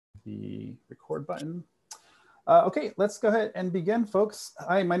the record button. Okay, let's go ahead and begin, folks.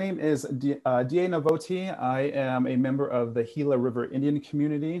 Hi, my name is DinéYazhi. I am a member of the Gila River Indian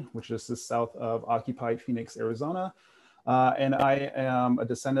community, which is just south of occupied Phoenix, Arizona. And I am a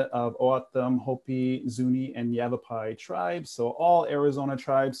descendant of O'odham, Hopi, Zuni, and Yavapai tribes. So all Arizona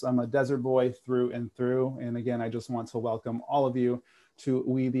tribes. I'm a desert boy through and through. And again, I just want to welcome all of you to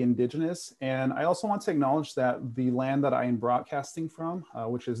We the Indigenous. And I also want to acknowledge that the land that I am broadcasting from,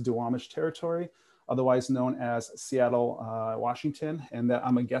 which is Duwamish territory, otherwise known as Seattle, Washington, and that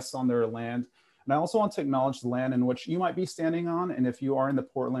I'm a guest on their land. And I also want to acknowledge the land in which you might be standing on. And if you are in the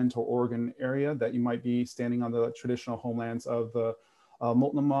Portland or Oregon area, that you might be standing on the traditional homelands of the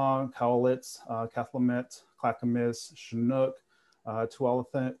Multnomah, Cowlitz, Cathlamet, Clackamas, Chinook,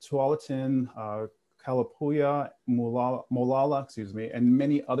 Tualatin, Kalapuya, Molalla, excuse me, and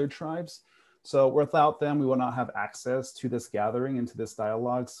many other tribes. So without them, we will not have access to this gathering and to this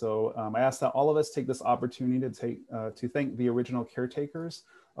dialogue. So I ask that all of us take this opportunity to thank the original caretakers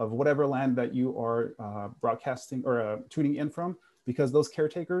of whatever land that you are broadcasting or tuning in from, because those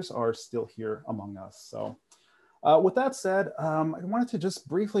caretakers are still here among us. So with that said, I wanted to just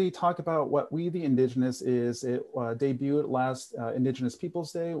briefly talk about what We the Indigenous is. It debuted last Indigenous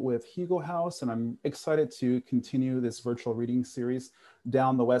Peoples Day with Hugo House, and I'm excited to continue this virtual reading series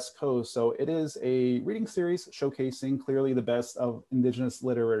down the West Coast. So it is a reading series showcasing clearly the best of Indigenous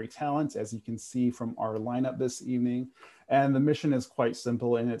literary talent, as you can see from our lineup this evening. And the mission is quite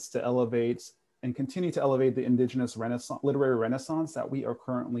simple, and it's to elevate and continue to elevate the Indigenous literary renaissance that we are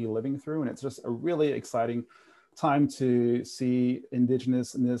currently living through. And it's just a really exciting time to see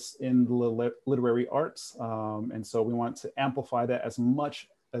Indigenousness in the literary arts. And so we want to amplify that as much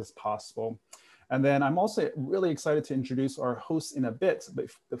as possible. And then I'm also really excited to introduce our hosts in a bit. But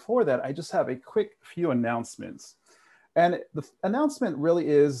before that, I just have a quick few announcements. And the announcement really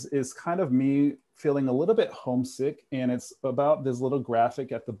is kind of me feeling a little bit homesick. And it's about this little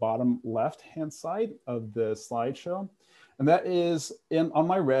graphic at the bottom left-hand side of the slideshow. And that is on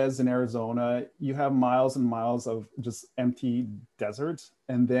my res in Arizona, you have miles and miles of just empty desert.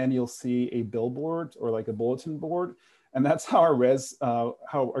 And then you'll see a billboard or like a bulletin board. And that's how our how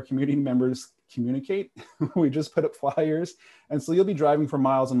our community members communicate. We just put up flyers. And so you'll be driving for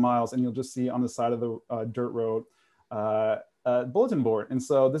miles and miles, and you'll just see on the side of the dirt road a bulletin board. And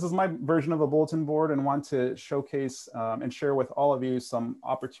so this is my version of a bulletin board, and want to showcase and share with all of you some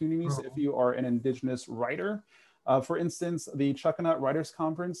opportunities if you are an Indigenous writer. For instance, the Chuckanut Writers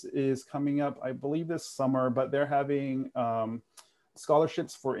Conference is coming up, I believe, this summer, but they're having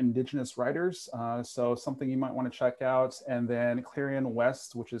scholarships for Indigenous writers. So something you might want to check out. And then Clarion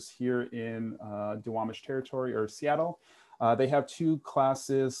West, which is here in Duwamish territory or Seattle. They have 2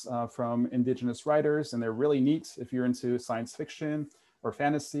 classes from Indigenous writers, and they're really neat if you're into science fiction or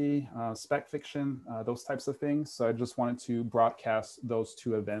fantasy, spec fiction, those types of things. So I just wanted to broadcast those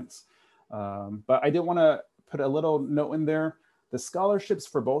 2 events. But I did want to put a little note in there. The scholarships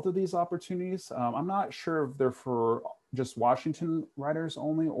for both of these opportunities, I'm not sure if they're for just Washington writers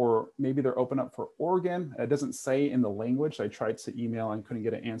only, or maybe they're open up for Oregon. It doesn't say in the language. I tried to email and couldn't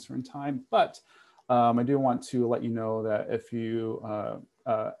get an answer in time, but I do want to let you know that if you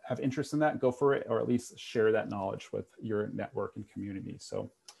have interest in that, go for it, or at least share that knowledge with your network and community.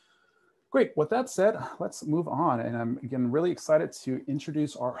 So great. With that said, let's move on. And I'm again really excited to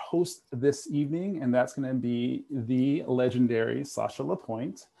introduce our host this evening, and that's going to be the legendary Sasha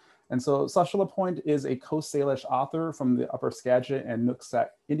LaPointe. And so Sasha LaPointe is a Coast Salish author from the Upper Skagit and Nooksack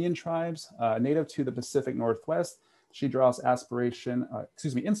Indian tribes, native to the Pacific Northwest. She draws inspiration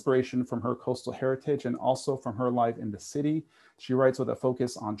from her coastal heritage and also from her life in the city. She writes with a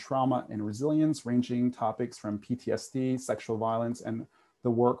focus on trauma and resilience, ranging topics from PTSD, sexual violence, and the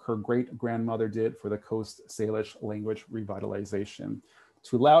work her great-grandmother did for the Coast Salish language revitalization,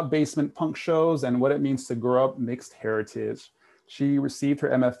 to loud basement punk shows and what it means to grow up mixed heritage. She received her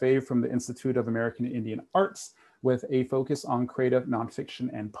MFA from the Institute of American Indian Arts with a focus on creative nonfiction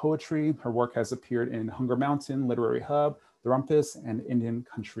and poetry. Her work has appeared in Hunger Mountain, Literary Hub, The Rumpus, and Indian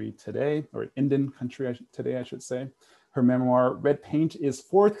Country Today, or Indian Country Today, I should say. Her memoir, Red Paint, is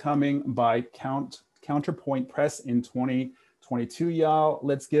forthcoming by Counterpoint Press in 2022, y'all.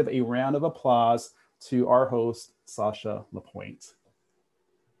 Let's give a round of applause to our host, Sasha LaPointe.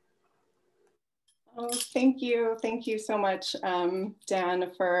 Oh, thank you. Thank you so much,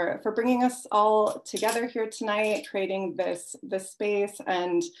 Dan, for bringing us all together here tonight, creating this space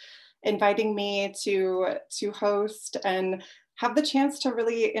and inviting me to host and have the chance to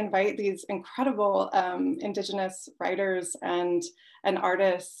really invite these incredible Indigenous writers and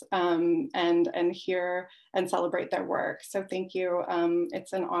artists and hear and celebrate their work. So thank you.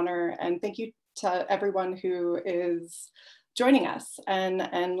 It's an honor, and thank you to everyone who is joining us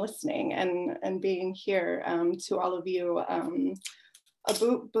and listening and being here. To all of you,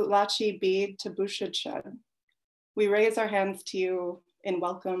 Abut Butlachi Bid to Bushachud. We raise our hands to you in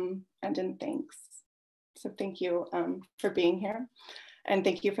welcome and in thanks. So thank you for being here. And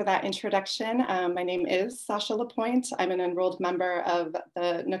thank you for that introduction. My name is Sasha LaPointe. I'm an enrolled member of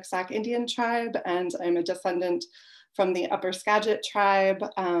the Nooksack Indian tribe, and I'm a descendant from the Upper Skagit tribe.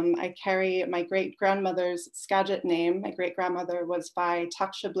 I carry my great-grandmother's Skagit name. My great-grandmother was by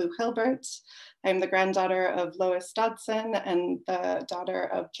Taksha Blue Hilbert. I'm the granddaughter of Lois Dodson and the daughter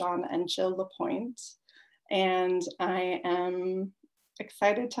of John and Jill LaPointe. And I am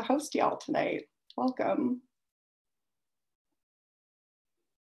excited to host y'all tonight. Welcome.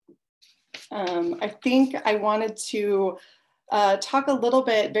 I think I wanted to talk a little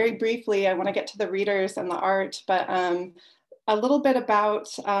bit, very briefly, I want to get to the readers and the art, but a little bit about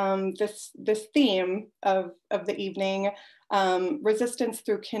this theme of the evening, resistance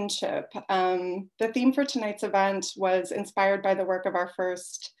through kinship. The theme for tonight's event was inspired by the work of our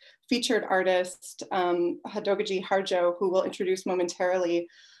first featured artist, Hadogaji Harjo, who we'll introduce momentarily.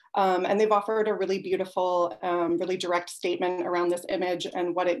 And they've offered a really beautiful, really direct statement around this image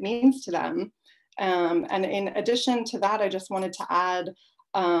and what it means to them. And in addition to that, I just wanted to add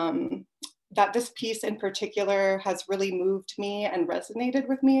that this piece in particular has really moved me and resonated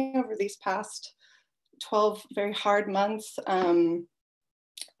with me over these past 12 very hard months.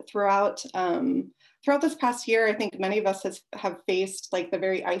 Throughout this past year, I think many of us have faced like the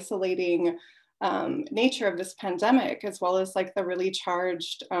very isolating nature of this pandemic, as well as like the really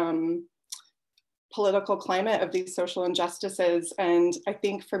charged political climate of these social injustices. And I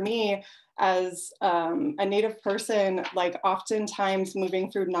think for me, as a Native person, like oftentimes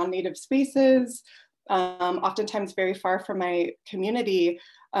moving through non-Native spaces, oftentimes very far from my community,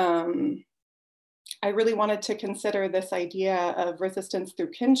 I really wanted to consider this idea of resistance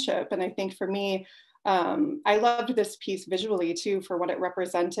through kinship. And I think for me, I loved this piece visually too, for what it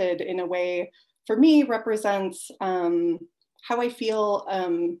represented in a way, for me, represents how I feel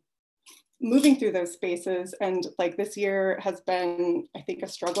moving through those spaces. And like this year has been, I think, a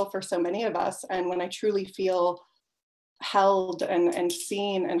struggle for so many of us. And when I truly feel held and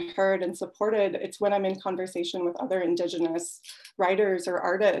seen and heard and supported, it's when I'm in conversation with other Indigenous writers or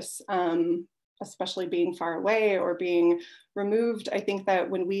artists, especially being far away or being removed. I think that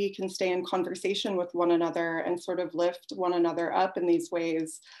when we can stay in conversation with one another and sort of lift one another up in these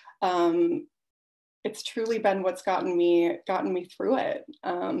ways, it's truly been what's gotten me through it.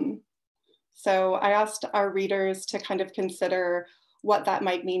 So I asked our readers to kind of consider what that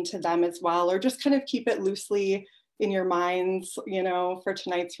might mean to them as well, or just kind of keep it loosely in your minds, you know, for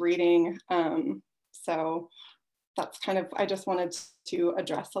tonight's reading. So that's kind of, I just wanted to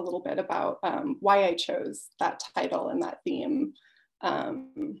address a little bit about why I chose that title and that theme.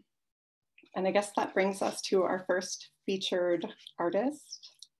 And I guess that brings us to our first featured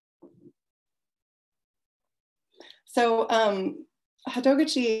artist. So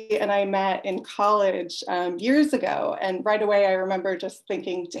Hadogaji and I met in college years ago, and right away I remember just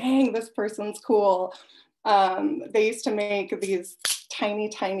thinking, dang, this person's cool. They used to make these tiny,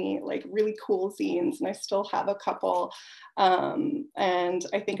 like really cool zines, and I still have a couple. And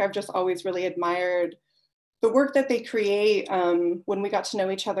I think I've just always really admired the work that they create. When we got to know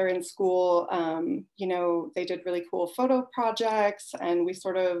each other in school, you know, they did really cool photo projects, and we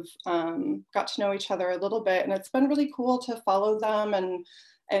sort of got to know each other a little bit. And it's been really cool to follow them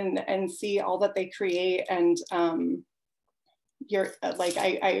and see all that they create. And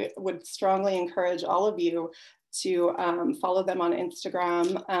I would strongly encourage all of you to follow them on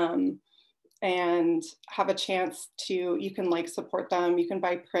Instagram. And have a chance to, you can like support them, you can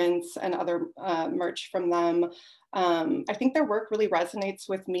buy prints and other merch from them. I think their work really resonates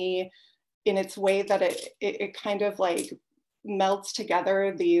with me in its way that it kind of like melts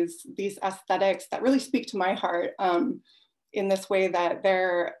together these aesthetics that really speak to my heart, in this way that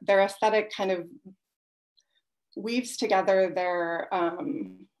their aesthetic kind of weaves together their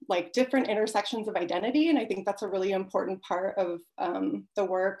like different intersections of identity. And I think that's a really important part of the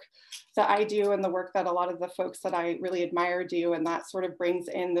work that I do and the work that a lot of the folks that I really admire do. And that sort of brings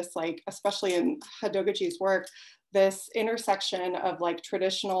in this, like, especially in Hadogaji's work, this intersection of like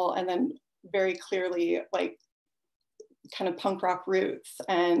traditional and then very clearly like kind of punk rock roots.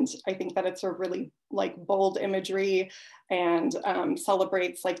 And I think that it's a really like bold imagery and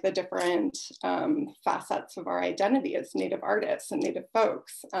celebrates like the different facets of our identity as Native artists and Native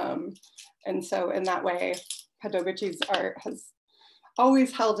folks. And so in that way, Hadogachi's art has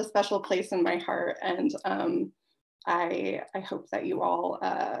always held a special place in my heart. And I hope that you all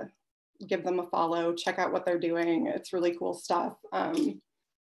give them a follow, check out what they're doing. It's really cool stuff.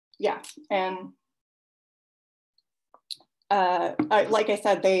 Yeah, and like I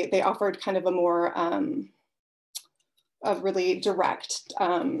said, they offered kind of a more, a really direct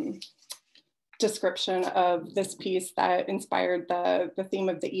description of this piece that inspired the theme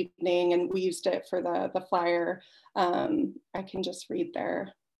of the evening, and we used it for the flyer. I can just read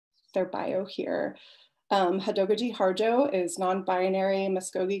their bio here. Hadogachi Harjo is non-binary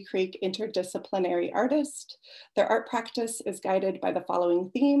Muskogee Creek interdisciplinary artist. Their art practice is guided by the following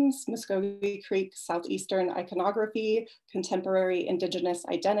themes: Muskogee Creek Southeastern iconography, contemporary Indigenous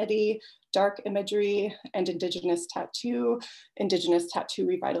identity, dark imagery, and Indigenous tattoo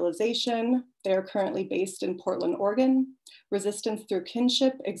revitalization. They are currently based in Portland, Oregon. Resistance Through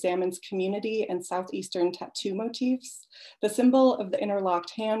Kinship examines community and Southeastern tattoo motifs. The symbol of the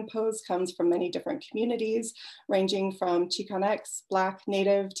interlocked hand pose comes from many different communities, ranging from Chicanx, Black,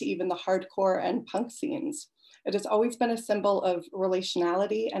 Native, to even the hardcore and punk scenes. It has always been a symbol of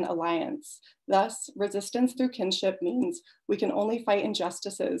relationality and alliance. Thus, resistance through kinship means we can only fight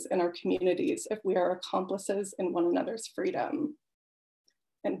injustices in our communities if we are accomplices in one another's freedom.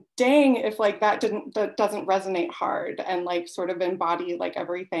 And dang, if like that doesn't resonate hard and like sort of embody like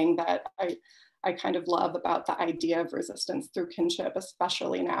everything that I kind of love about the idea of resistance through kinship,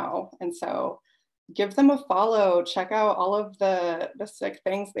 especially now. And so give them a follow, check out all of the sick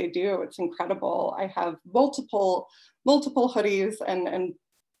things they do. It's incredible. I have multiple hoodies and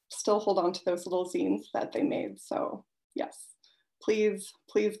still hold on to those little zines that they made. So yes, please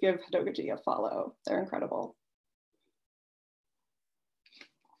give Hadogachi a follow. They're incredible.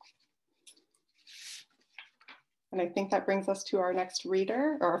 And I think that brings us to our next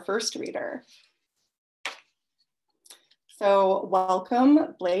reader, or our first reader. So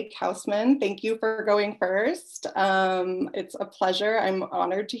welcome, Blake Hausman. Thank you for going first. It's a pleasure. I'm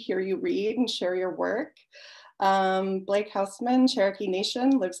honored to hear you read and share your work. Blake Hausman, Cherokee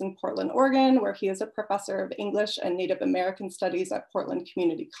Nation, lives in Portland, Oregon, where he is a professor of English and Native American Studies at Portland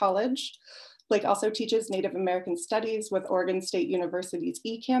Community College. Blake also teaches Native American Studies with Oregon State University's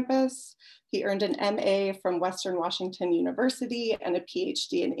eCampus. He earned an MA from Western Washington University and a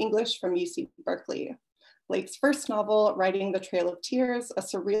PhD in English from UC Berkeley. Blake's first novel, Writing the Trail of Tears, a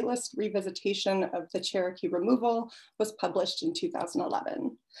surrealist revisitation of the Cherokee removal, was published in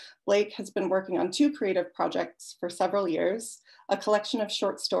 2011. Blake has been working on two creative projects for several years: a collection of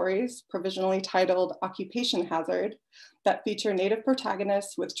short stories, provisionally titled Occupation Hazard, that feature Native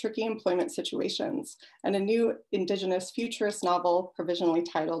protagonists with tricky employment situations, and a new Indigenous futurist novel, provisionally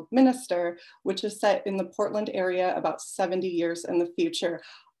titled Minister, which is set in the Portland area about 70 years in the future.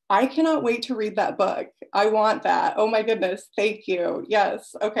 I cannot wait to read that book. I want that. Oh my goodness, thank you.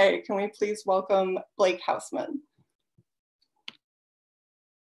 Yes, okay, can we please welcome Blake Hausman?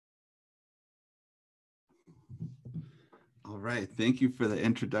 All right, thank you for the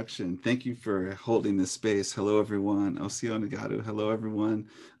introduction. Thank you for holding this space. Hello, everyone. Osio Nagadu. Hello, everyone.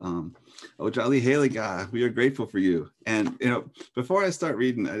 Ojali Haliga, we are grateful for you. And, you know, before I start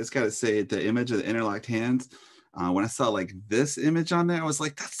reading, I just got to say the image of the interlocked hands, when I saw like this image on there, I was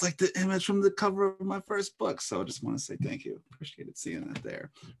like, that's like the image from the cover of my first book. So I just want to say thank you. Appreciated seeing that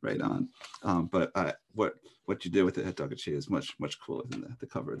there, right on. But what you did with the Hadogachi is much cooler than the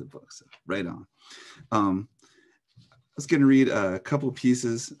cover of the book. So right on. I was going to read a couple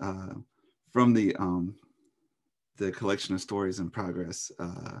pieces from the collection of stories in progress,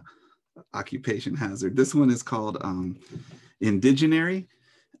 Occupation Hazard. This one is called Indigenous,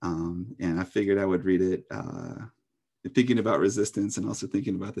 and I figured I would read it thinking about resistance and also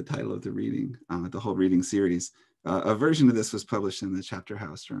thinking about the title of the reading, the whole reading series. A version of this was published in the Chapter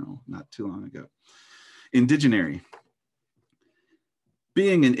House Journal not too long ago. Indigenous.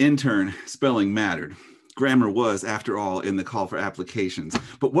 Being an intern, spelling mattered. Grammar was, after all, in the call for applications.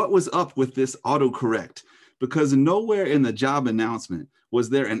 But what was up with this autocorrect? Because nowhere in the job announcement was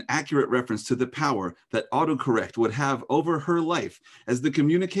there an accurate reference to the power that autocorrect would have over her life as the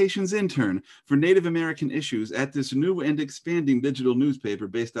communications intern for Native American issues at this new and expanding digital newspaper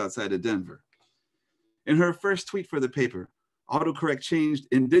based outside of Denver. In her first tweet for the paper, autocorrect changed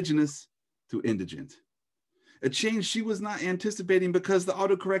Indigenous to indigent. a change she was not anticipating because the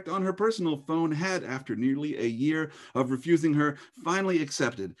autocorrect on her personal phone had, after nearly a year of refusing her, finally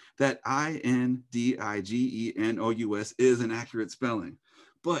accepted that Indigenous is an accurate spelling.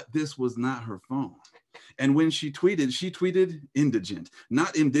 But this was not her phone. And when she tweeted indigent,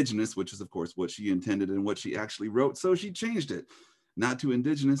 not indigenous, which is of course what she intended and what she actually wrote. So she changed it, not to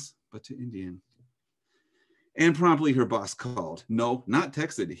indigenous, but to Indian. And promptly her boss called. No, not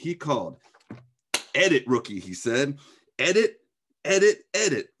texted, he called. Edit, rookie, he said. Edit, edit,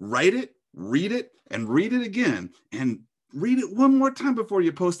 edit. Write it, read it, and read it again. And read it one more time before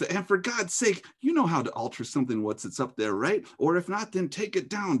you post it. And for God's sake, you know how to alter something once it's up there, right? Or if not, then take it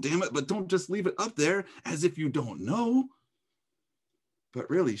down, damn it. But don't just leave it up there as if you don't know. But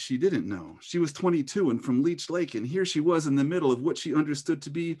really, she didn't know. She was 22 and from Leech Lake, and here she was in the middle of what she understood to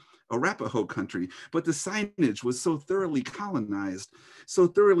be Arapaho country. But the signage was so thoroughly colonized, so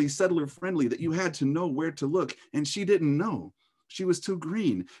thoroughly settler-friendly that you had to know where to look, and she didn't know. She was too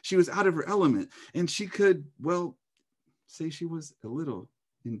green. She was out of her element, and she could, well, say she was a little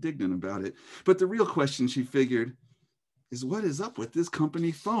indignant about it. But the real question, she figured, is what is up with this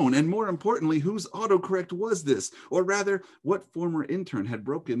company phone? And more importantly, whose autocorrect was this? Or rather, what former intern had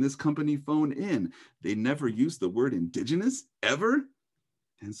broken this company phone in? They never used the word indigenous, ever?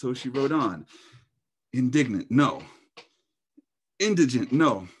 And so she wrote on, indignant, no. Indigent,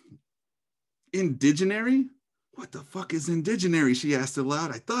 no. Indigenary? What the fuck is indigenary? She asked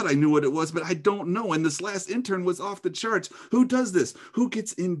aloud. I thought I knew what it was, but I don't know. And this last intern was off the charts. Who does this? Who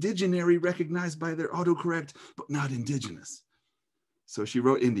gets indigenary recognized by their autocorrect, but not indigenous? So she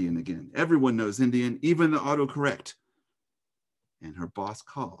wrote Indian again. Everyone knows Indian, even the autocorrect. And her boss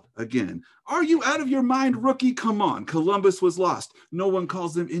called again. Are you out of your mind, rookie? Come on. Columbus was lost. No one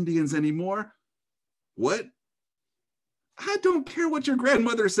calls them Indians anymore. What? I don't care what your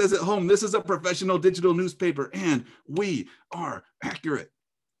grandmother says at home. This is a professional digital newspaper, and we are accurate.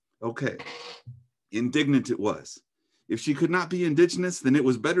 Okay, indignant it was. If she could not be indigenous, then it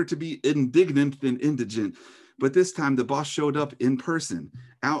was better to be indignant than indigent. But this time the boss showed up in person,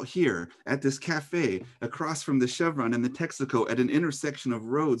 out here at this cafe across from the Chevron and the Texaco at an intersection of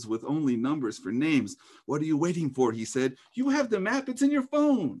roads with only numbers for names. What are you waiting for? He said. You have the map, it's in your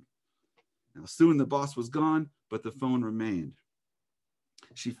phone. Now soon the boss was gone, but the phone remained.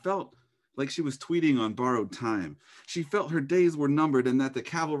 She felt like she was tweeting on borrowed time. She felt her days were numbered and that the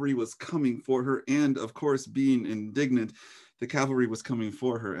cavalry was coming for her. And of course, being indignant, the cavalry was coming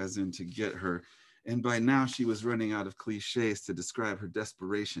for her, as in to get her. And by now she was running out of cliches to describe her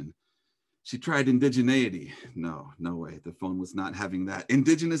desperation. She tried indigeneity. No, no way. The phone was not having that.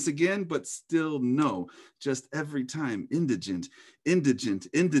 Indigenous again, but still no. Just every time, indigent, indigent,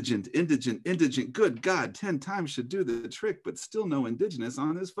 indigent, indigent, indigent. Good God, 10 times should do the trick, but still no indigenous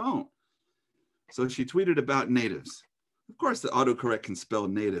on his phone. So she tweeted about natives. Of course, the autocorrect can spell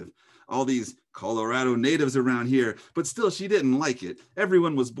native. All these Colorado natives around here, but still she didn't like it.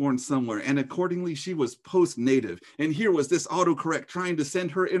 Everyone was born somewhere, and accordingly, she was post-native. And here was this autocorrect trying to send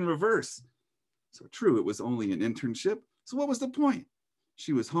her in reverse. So true, it was only an internship. So what was the point?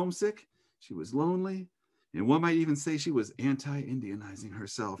 She was homesick, she was lonely, and one might even say she was anti-Indianizing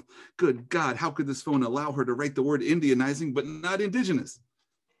herself. Good God, how could this phone allow her to write the word Indianizing, but not indigenous?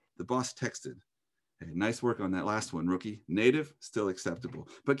 The boss texted, hey, nice work on that last one, rookie. Native, still acceptable,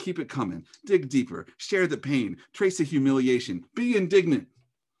 but keep it coming. Dig deeper, share the pain, trace the humiliation, be indignant.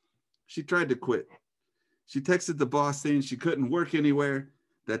 She tried to quit. She texted the boss saying she couldn't work anywhere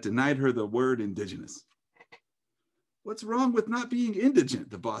that denied her the word indigenous. What's wrong with not being indigent?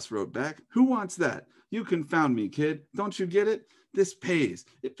 The boss wrote back. Who wants that? You confound me, kid. Don't you get it? This pays.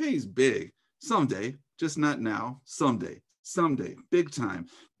 It pays big. Someday, just not now, someday. Someday, big time,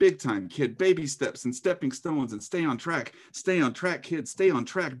 kid. Baby steps and stepping stones and stay on track. Stay on track, kid. Stay on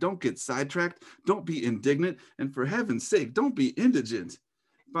track. Don't get sidetracked. Don't be indignant. And for heaven's sake, don't be indigent.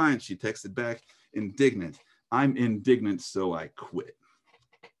 Fine, she texted back. Indignant. I'm indignant, so I quit.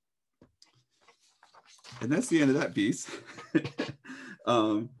 And that's the end of that piece.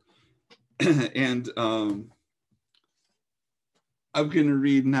 I'm going to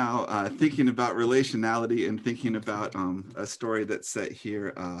read now, thinking about relationality and thinking about a story that's set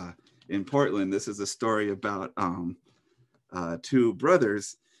here in Portland. This is a story about two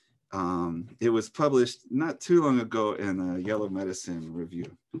brothers. It was published not too long ago in a Yellow Medicine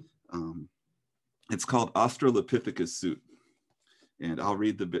review. It's called Australopithecus Suit. And I'll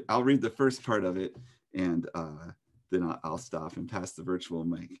read the first part of it, and then I'll stop and pass the virtual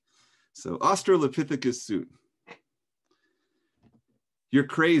mic. So Australopithecus Suit. You're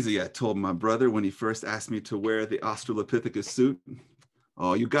crazy, I told my brother when he first asked me to wear the Australopithecus suit.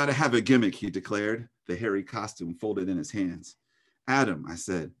 Oh, you gotta have a gimmick, he declared. the hairy costume folded in his hands. Adam, I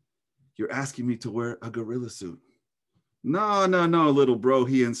said, you're asking me to wear a gorilla suit. No, little bro,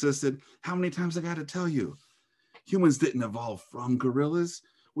 he insisted. How many times I gotta tell you? Humans didn't evolve from gorillas.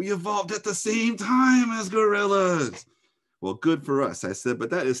 We evolved at the same time as gorillas. Well, good for us, I said, but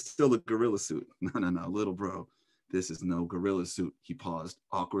that is still a gorilla suit. No, little bro. This is no gorilla suit. He paused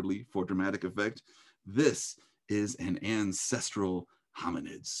awkwardly for dramatic effect. This is an ancestral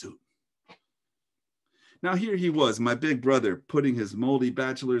hominid suit. Now here he was, my big brother, putting his moldy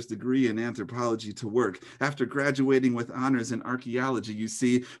bachelor's degree in anthropology to work. After graduating with honors in archaeology, you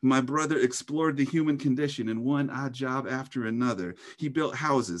see, my brother explored the human condition in one odd job after another. He built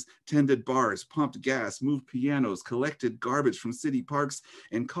houses, tended bars, pumped gas, moved pianos, collected garbage from city parks,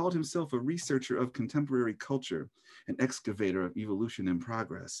 and called himself a researcher of contemporary culture, an excavator of evolution in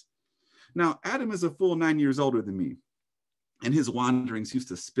progress. Now, Adam is a full 9 years older than me, and his wanderings used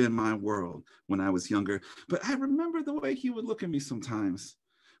to spin my world when I was younger. But I remember the way he would look at me sometimes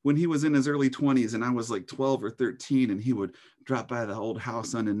when he was in his early 20s and I was like 12 or 13 and he would drop by the old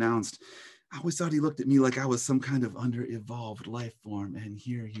house unannounced. I always thought he looked at me like I was some kind of under-evolved life form, and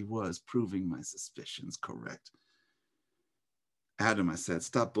here he was proving my suspicions correct. Adam, I said,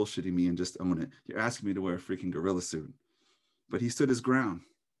 stop bullshitting me and just own it. You're asking me to wear a freaking gorilla suit. But he stood his ground,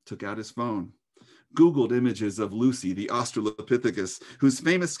 took out his phone, Googled images of Lucy, the Australopithecus, whose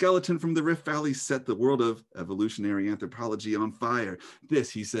famous skeleton from the Rift Valley set the world of evolutionary anthropology on fire. This,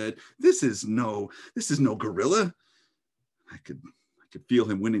 he said, this is no gorilla. I could feel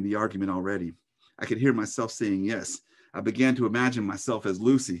him winning the argument already. I could hear myself saying yes. I began to imagine myself as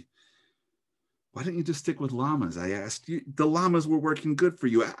Lucy. Why didn't you just stick with llamas? I asked. The llamas were working good for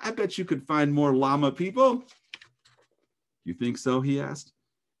you. I bet you could find more llama people. You think so? He asked.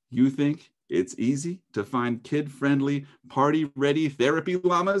 You think it's easy to find kid-friendly, party-ready therapy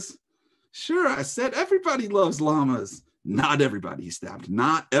llamas? Sure, I said, everybody loves llamas. Not everybody, he snapped.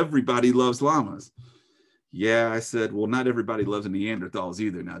 Not everybody loves llamas. Yeah, I said, well, not everybody loves Neanderthals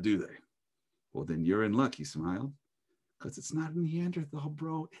either, now do they? Well, then you're in luck, he smiled. Because it's not a Neanderthal,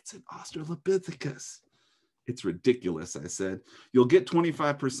 bro. It's an Australopithecus. It's ridiculous, I said. You'll get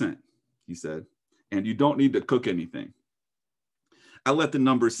 25%, he said, and you don't need to cook anything. I let the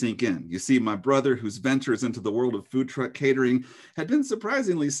numbers sink in. You see, my brother, whose ventures into the world of food truck catering had been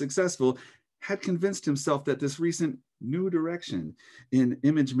surprisingly successful, had convinced himself that this recent new direction in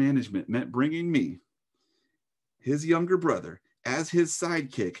image management meant bringing me, his younger brother, as his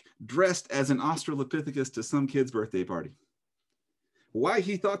sidekick, dressed as an Australopithecus to some kid's birthday party. Why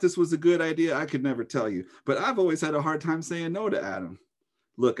he thought this was a good idea, I could never tell you, but I've always had a hard time saying no to Adam.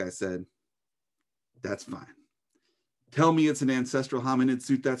 Look, I said, that's fine. Tell me it's an ancestral hominid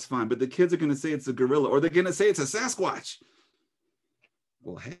suit, that's fine, but the kids are gonna say it's a gorilla or they're gonna say it's a Sasquatch.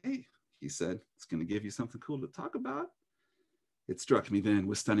 Well, hey, he said, it's gonna give you something cool to talk about. It struck me then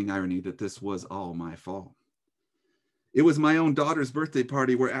with stunning irony that this was all my fault. It was my own daughter's birthday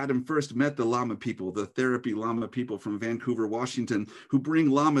party where Adam first met the llama people, the therapy llama people from Vancouver, Washington, who bring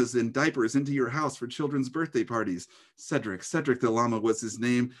llamas in diapers into your house for children's birthday parties. Cedric the llama was his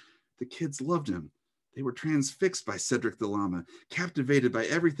name. The kids loved him. They were transfixed by Cedric the llama, captivated by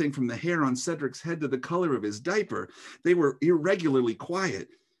everything from the hair on Cedric's head to the color of his diaper. They were irregularly quiet.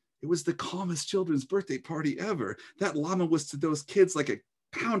 It was the calmest children's birthday party ever. That llama was to those kids like a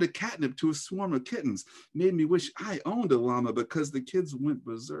pound of catnip to a swarm of kittens. Made me wish I owned a llama because the kids went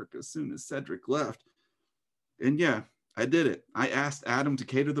berserk as soon as Cedric left. And yeah, I did it. I asked Adam to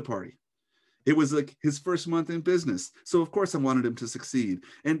cater the party. It was like his first month in business. So of course I wanted him to succeed.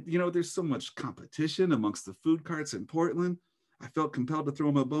 And you know, there's so much competition amongst the food carts in Portland. I felt compelled to throw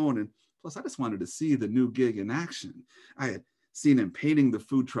him a bone. And plus I just wanted to see the new gig in action. I had seen him painting the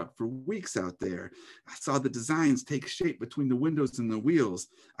food truck for weeks out there. I saw the designs take shape between the windows and the wheels.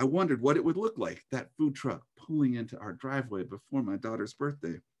 I wondered what it would look like, that food truck pulling into our driveway before my daughter's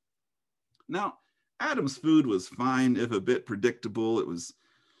birthday. Now, Adam's food was fine, if a bit predictable. It was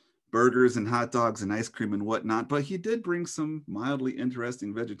burgers and hot dogs and ice cream and whatnot, but he did bring some mildly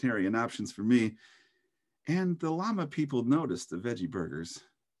interesting vegetarian options for me. And the llama people noticed the veggie burgers.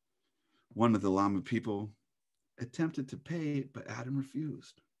 One of the llama people attempted to pay, but Adam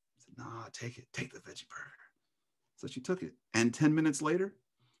refused. He said, nah, take it, take the veggie burger. So she took it. And 10 minutes later,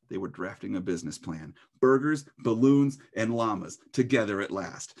 they were drafting a business plan. Burgers, balloons, and llamas together at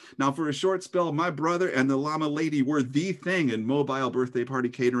last. Now, for a short spell, my brother and the llama lady were the thing in mobile birthday party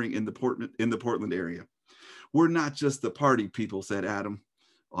catering in the Portland area. We're not just the party people, said Adam.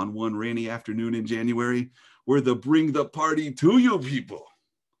 On one rainy afternoon in January, we're the bring the party to you people.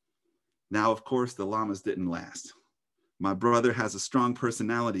 Now, of course, the llamas didn't last. My brother has a strong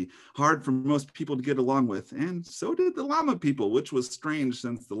personality, hard for most people to get along with, and so did the llama people, which was strange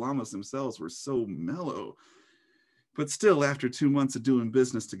since the llamas themselves were so mellow. But still, after 2 months of doing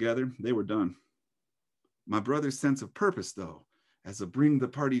business together, they were done. My brother's sense of purpose, though, as a bring the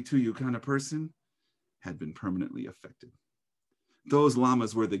party to you kind of person, had been permanently affected. Those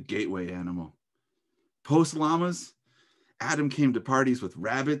llamas were the gateway animal. Post llamas, Adam came to parties with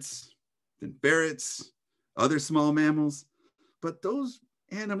rabbits, then ferrets, other small mammals, but those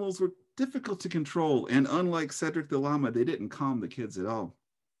animals were difficult to control, and unlike Cedric the llama, they didn't calm the kids at all.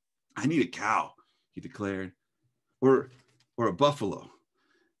 I need a cow, he declared, or a buffalo.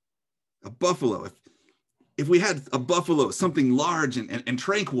 A buffalo, if we had a buffalo, something large and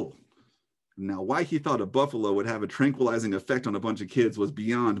tranquil. Now, why he thought a buffalo would have a tranquilizing effect on a bunch of kids was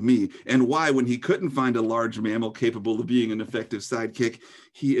beyond me, and why, when he couldn't find a large mammal capable of being an effective sidekick,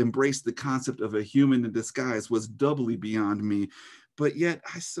 he embraced the concept of a human in disguise was doubly beyond me. But yet,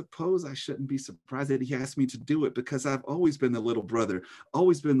 I suppose I shouldn't be surprised that he asked me to do it, because I've always been the little brother,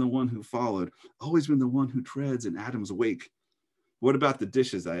 always been the one who followed, always been the one who treads in Adam's wake. What about the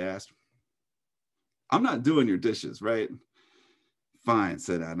dishes, I asked. I'm not doing your dishes, right? Fine,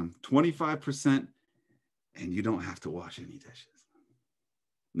 said Adam, 25%, and you don't have to wash any dishes.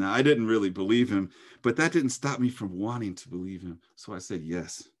 Now, I didn't really believe him, but that didn't stop me from wanting to believe him. So I said,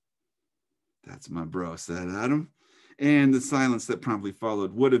 yes. That's my bro, said Adam. And the silence that promptly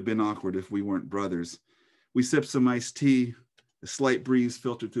followed would have been awkward if we weren't brothers. We sipped some iced tea, a slight breeze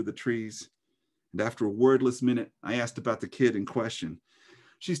filtered through the trees. And after a wordless minute, I asked about the kid in question.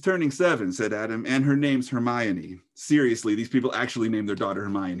 She's turning 7, said Adam, and her name's Hermione. Seriously, these people actually named their daughter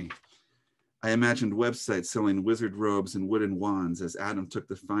Hermione. I imagined websites selling wizard robes and wooden wands as Adam took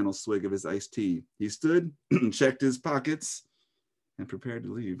the final swig of his iced tea. He stood, checked his pockets, and prepared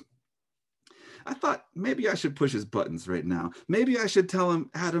to leave. I thought maybe I should push his buttons right now. Maybe I should tell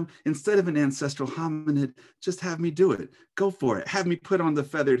him, Adam, instead of an ancestral hominid, just have me do it. Go for it. Have me put on the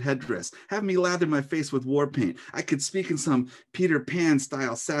feathered headdress. Have me lather my face with war paint. I could speak in some Peter Pan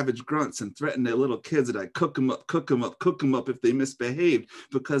style savage grunts and threaten the little kids that I'd cook them up, cook them up, cook them up if they misbehaved.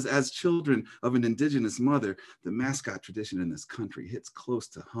 Because as children of an indigenous mother, the mascot tradition in this country hits close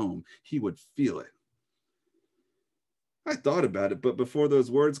to home. He would feel it. I thought about it, but before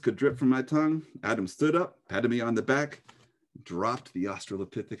those words could drip from my tongue, Adam stood up, patted me on the back, dropped the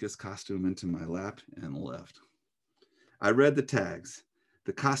Australopithecus costume into my lap, and left. I read the tags.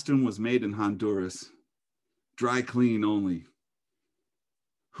 The costume was made in Honduras. Dry clean only.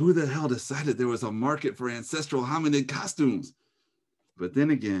 Who the hell decided there was a market for ancestral hominid costumes? But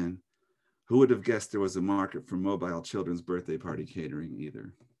then again, who would have guessed there was a market for mobile children's birthday party catering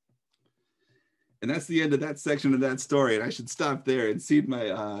either? And that's the end of that section of that story. And I should stop there and cede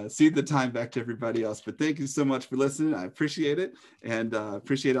the time back to everybody else. But thank you so much for listening. I appreciate it, and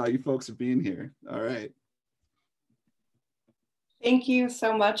appreciate all you folks for being here. All right. Thank you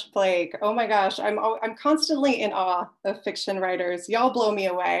so much, Blake. Oh my gosh, I'm constantly in awe of fiction writers. Y'all blow me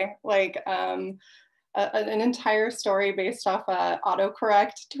away. Like an entire story based off a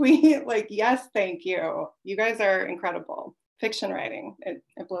autocorrect tweet. Like, yes, thank you. You guys are incredible. Fiction writing,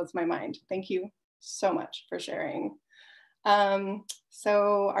 it blows my mind. Thank you so much for sharing.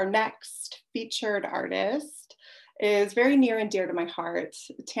 So our next featured artist is very near and dear to my heart,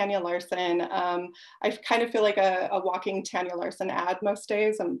 Tanya Larson. I kind of feel like a walking Tanya Larson ad most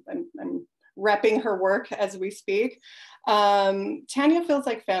days. I'm repping her work as we speak. Tanya feels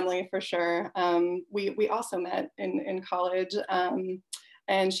like family for sure. We also met in college,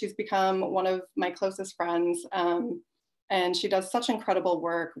 and she's become one of my closest friends. And she does such incredible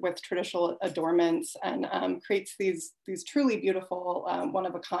work with traditional adornments and creates these truly beautiful,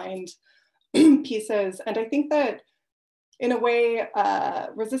 one-of-a-kind pieces. And I think that in a way,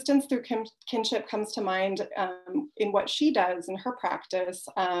 resistance through kinship comes to mind in what she does in her practice.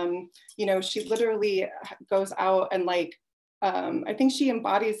 You know, she literally goes out and like, I think she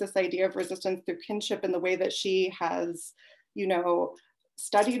embodies this idea of resistance through kinship in the way that she has, you know,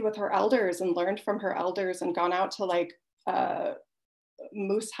 studied with her elders and learned from her elders and gone out to like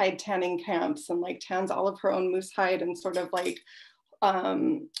moose hide tanning camps and like tans all of her own moose hide and sort of like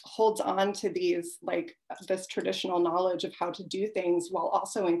holds on to these like this traditional knowledge of how to do things while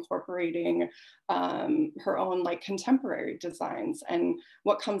also incorporating her own like contemporary designs. And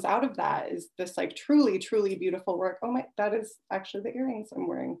what comes out of that is this like truly beautiful work. Oh my, that is actually the earrings I'm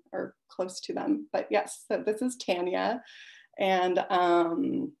wearing, or close to them. But yes, so this is Tanya. And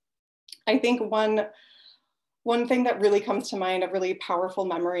I think one One thing that really comes to mind, a really powerful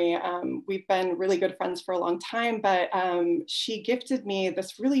memory, we've been really good friends for a long time, but she gifted me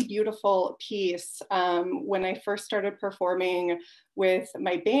this really beautiful piece. When I first started performing with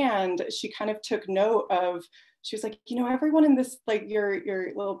my band, she kind of took note of, she was like, you know, everyone in this, like your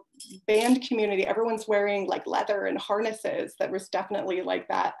little band community, everyone's wearing like leather and harnesses. That was definitely like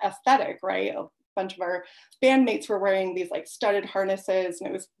that aesthetic, right? A bunch of our bandmates were wearing these like studded harnesses, and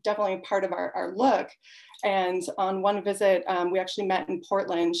it was definitely part of our look. And on one visit, we actually met in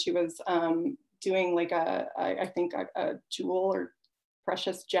Portland. She was doing like I think a jewel or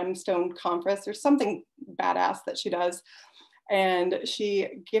precious gemstone conference or something badass that she does. And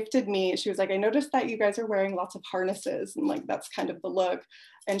she gifted me, she was like, I noticed that you guys are wearing lots of harnesses, and like, that's kind of the look.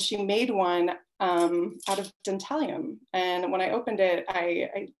 And she made one out of dentalium. And when I opened it,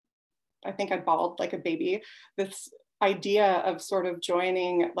 I think I bawled like a baby. This idea of sort of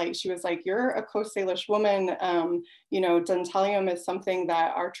joining, like, she was like, you're a Coast Salish woman, you know, dentalium is something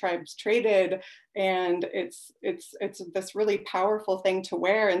that our tribes traded, and it's this really powerful thing to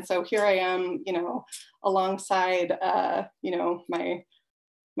wear. And so here I am, you know, alongside, you know, my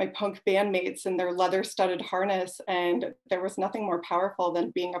punk bandmates in their leather studded harness. And there was nothing more powerful than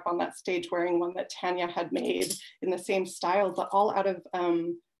being up on that stage wearing one that Tanya had made in the same style, but all out of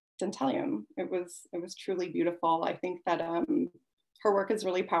dentalium. It was truly beautiful. I think that her work is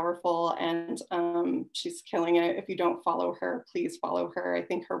really powerful, and she's killing it. If you don't follow her, please follow her. I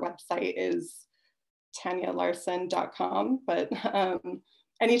think her website is tanyalarson.com, but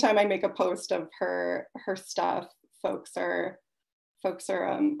anytime I make a post of her stuff, folks are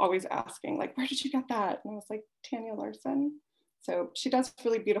always asking, like, where did you get that? And I was like, Tanya Larson. So she does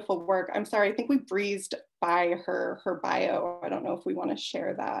really beautiful work. I'm sorry, I think we breezed by her bio. I don't know if we want to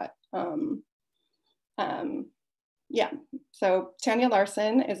share that. Yeah, so Tanya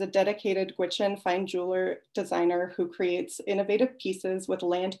Larson is a dedicated Gwich'in fine jeweler designer who creates innovative pieces with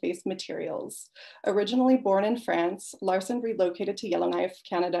land-based materials. Originally born in France, Larson relocated to Yellowknife,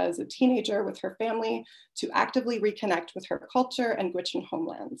 Canada as a teenager with her family to actively reconnect with her culture and Gwich'in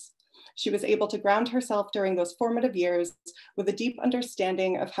homelands. She was able to ground herself during those formative years with a deep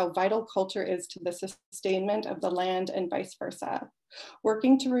understanding of how vital culture is to the sustainment of the land and vice versa,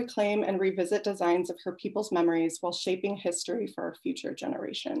 working to reclaim and revisit designs of her people's memories while shaping history for our future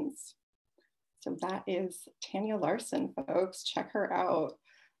generations. So that is Tanya Larson, folks. Check her out.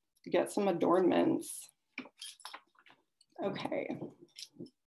 Get some adornments. Okay.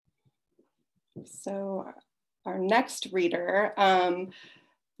 So our next reader,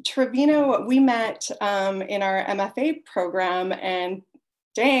 Trevino, we met in our MFA program, and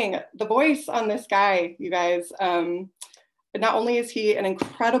dang, the voice on this guy, you guys. Not only is he an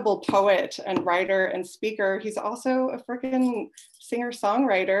incredible poet and writer and speaker, he's also a freaking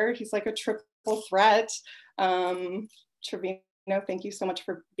singer-songwriter. He's like a triple threat. Trevino, thank you so much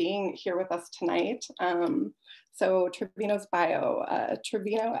for being here with us tonight. So Trevino's bio,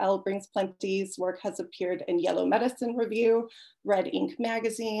 Trevino L brings plenty's work has appeared in Yellow Medicine Review, Red Ink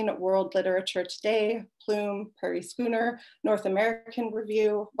Magazine, World Literature Today, Plume, Prairie Schooner, North American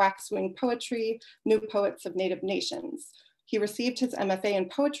Review, Waxwing Poetry, New Poets of Native Nations. He received his MFA in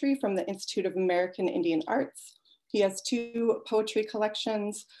poetry from the Institute of American Indian Arts. He has 2 poetry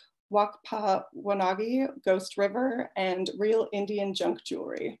collections, Wakpá, Wanáǧi, Ghost River, and Real Indian Junk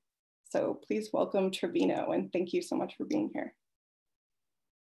Jewelry. So please welcome Trevino, and thank you so much for being here.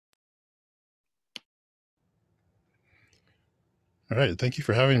 All right, thank you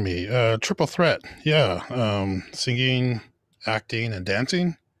for having me. Triple threat, yeah. Singing, acting, and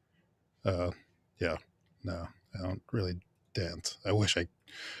dancing. Yeah, no, I don't really dance. I wish I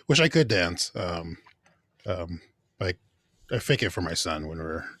could dance. I fake it for my son when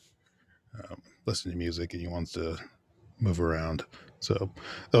we're listening to music and he wants to move around. So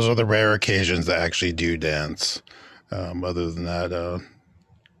those are the rare occasions that I actually do dance. Other than that,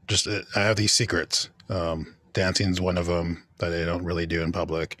 I have these secrets. Dancing is one of them that I don't really do in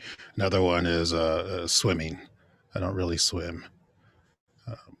public. Another one is swimming. I don't really swim.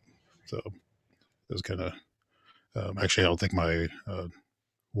 So those kind of, actually, I don't think my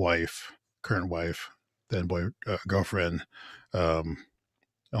current wife, then girlfriend, I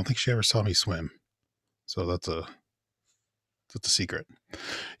don't think she ever saw me swim. So that's a secret.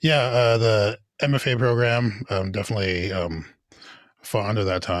 Yeah, the MFA program, definitely fond of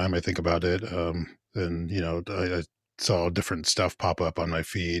that time. I think about it. And, you know, I saw different stuff pop up on my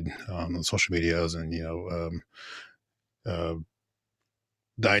feed on the social medias, and, you know,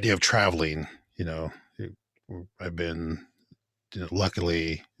 the idea of traveling, you know, I've been, you know,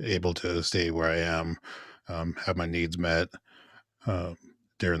 luckily able to stay where I am, have my needs met.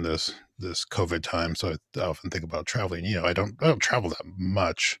 during this COVID time. So I often think about traveling. I don't travel that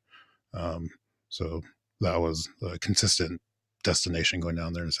much. So that was a consistent destination, going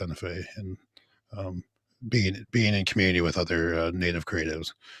down there in Santa Fe, and being in community with other Native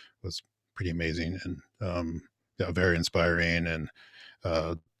creatives was pretty amazing, and very inspiring. And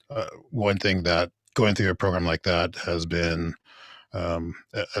one thing that going through a program like that has been,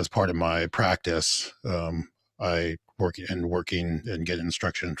 as part of my practice, I working and get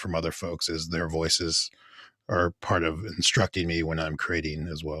instruction from other folks, as their voices are part of instructing me when I'm creating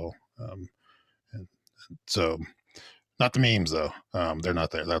as well. And so, not the memes though. They're not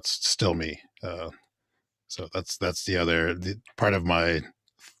there. That's still me. So that's the part of my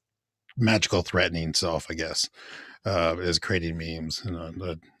magical threatening self, I guess, is creating memes.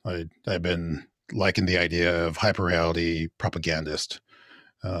 And I've been liking the idea of hyperreality propagandist,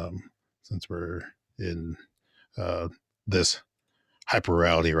 since we're in this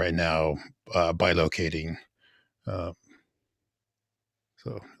hyperreality right now, bilocating. I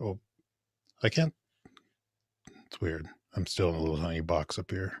can't. It's weird. I'm still in a little tiny box up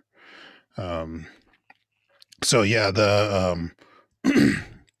here. So yeah,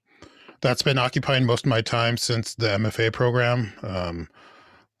 that's been occupying most of my time since the MFA program.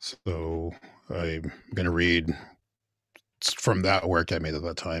 So I'm going to read from that work I made at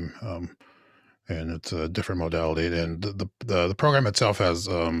that time. And it's a different modality. And the program itself has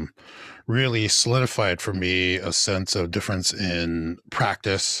really solidified for me a sense of difference in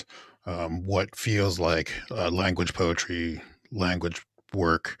practice, what feels like language poetry, language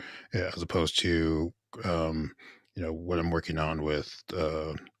work, as opposed to what I'm working on with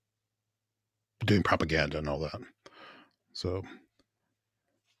doing propaganda and all that. So,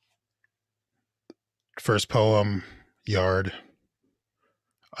 first poem, Yard.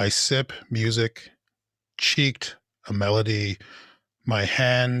 I sip music, cheeked a melody. My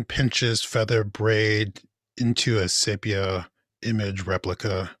hand pinches feather braid into a sepia image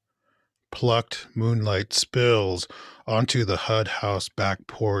replica. Plucked moonlight spills onto the HUD house back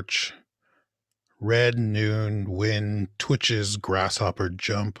porch. Red noon wind twitches grasshopper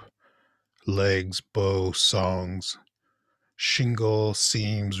jump. Legs bow songs. Shingle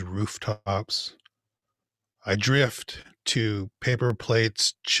seams rooftops. I drift to paper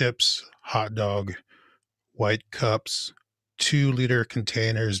plates, chips, hot dog, white cups, 2-liter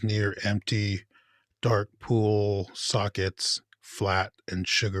containers near empty, dark pool sockets, flat and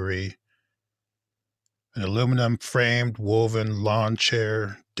sugary. An aluminum framed woven lawn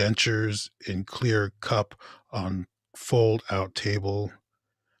chair, dentures in clear cup on fold out table,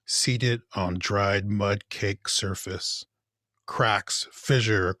 seated on dried mud cake surface. Cracks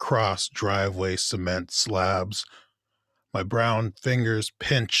fissure across driveway cement slabs. My brown fingers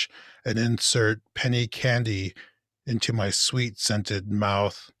pinch and insert penny candy into my sweet scented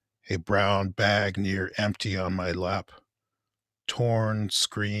mouth, a brown bag near empty on my lap. Torn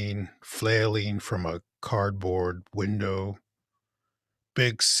screen flailing from a cardboard window.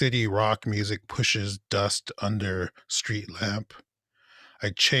 Big city rock music pushes dust under street lamp.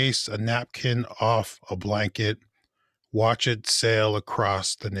 I chase a napkin off a blanket, watch it sail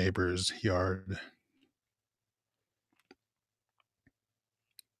across the neighbor's yard.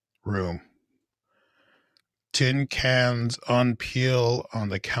 Room. Tin cans unpeel on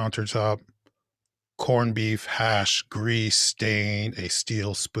the countertop. Corned beef hash grease stain a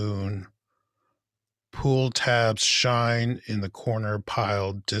steel spoon. Pool tabs shine in the corner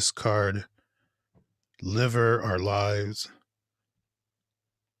piled discard. Liver our lives.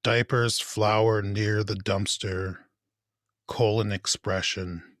 Diapers flower near the dumpster. Colon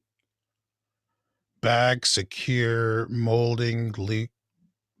expression. Bag secure molding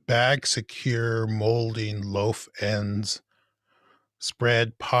loaf ends.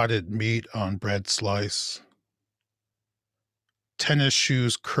 Spread potted meat on bread slice. Tennis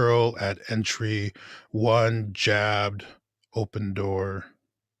shoes curl at entry, one jabbed, open door.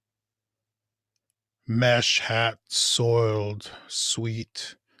 Mesh hat soiled,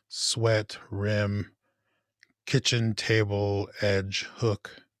 sweet, sweat rim, kitchen table edge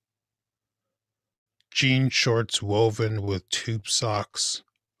hook. Jean shorts woven with tube socks,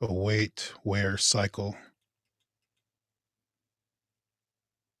 await wear cycle.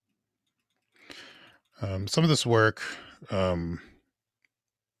 Some of this work, I've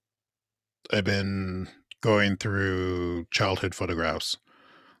been going through childhood photographs.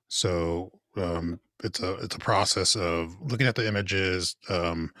 So it's a process of looking at the images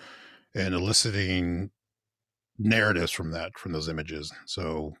and eliciting narratives from those images.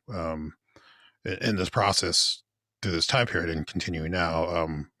 So in this process, through this time period and continuing now,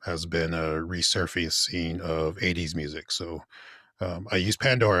 has been a resurfacing of 80s music. So I use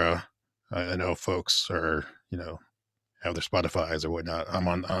Pandora. I know folks are, have their Spotify's or whatnot.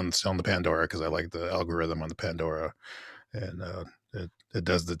 I'm still on the Pandora because I like the algorithm on the Pandora, and it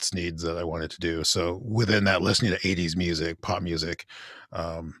does its needs that I want it to do. So within that, listening to 80s music, pop music,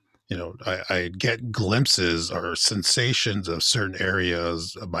 I get glimpses or sensations of certain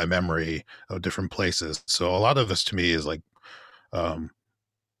areas of my memory of different places. So a lot of this to me is like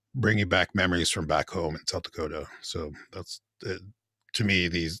bringing back memories from back home in South Dakota. So that's it. To me,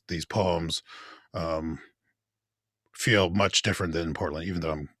 these poems feel much different than Portland, even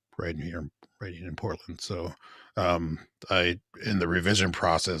though I'm writing in Portland. So in the revision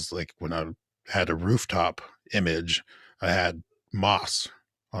process, like when I had a rooftop image, I had moss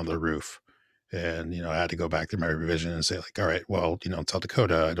on the roof. And, I had to go back to my revision and say like, all right, well, in South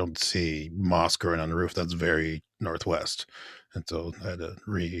Dakota, I don't see moss growing on the roof. That's very Northwest. And so I had to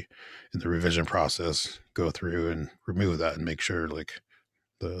in the revision process, go through and remove that and make sure like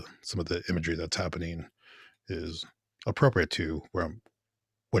some of the imagery that's happening is appropriate to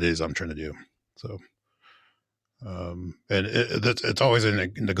what it is I'm trying to do. So, and it's always a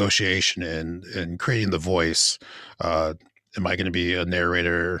negotiation in creating the voice. Am I going to be a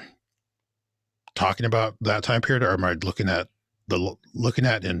narrator talking about that time period, or am I looking at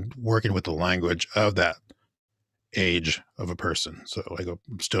and working with the language of that age of a person? So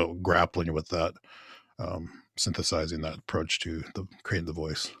I'm still grappling with that, synthesizing that approach to creating the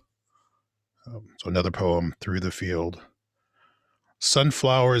voice. So another poem, Through the Field.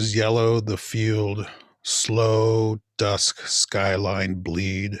 Sunflowers yellow the field, slow dusk skyline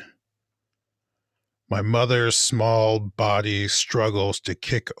bleed. My mother's small body struggles to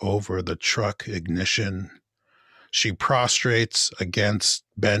kick over the truck ignition. She prostrates against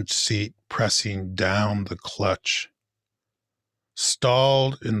bench seat, pressing down the clutch.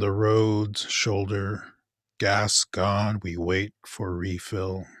 Stalled in the road's shoulder, gas gone, we wait for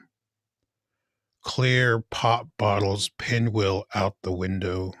refill. Clear pop bottles pinwheel out the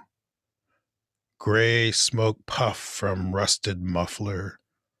window. Gray smoke puff from rusted muffler.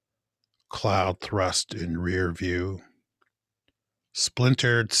 Cloud thrust in rear view.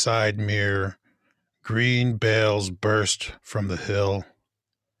 Splintered side mirror. Green bales burst from the hill.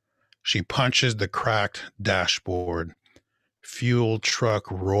 She punches the cracked dashboard. Fuel truck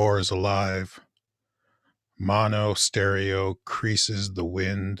roars alive. Mono stereo creases the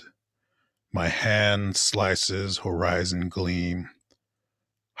wind. My hand slices horizon gleam.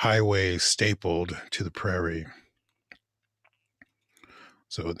 Highway stapled to the prairie.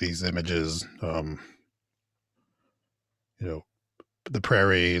 So these images, the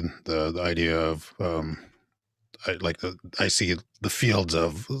prairie, the idea of, I see the fields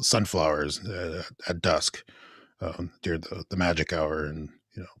of sunflowers at dusk during the magic hour, and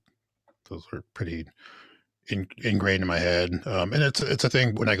those are pretty ingrained in my head. And it's a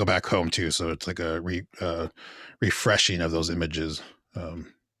thing when I go back home too. So it's like a refreshing of those images.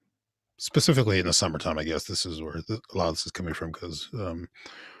 Specifically in the summertime, I guess this is where a lot of this is coming from, because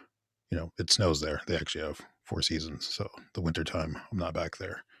it snows there. They actually have 4 seasons. So the wintertime, I'm not back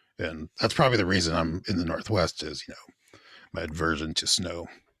there. And that's probably the reason I'm in the Northwest is, my aversion to snow.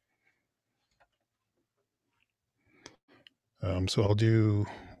 So I'll do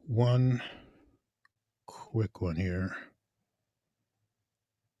one quick one here.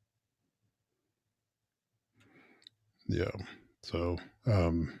 Yeah. So,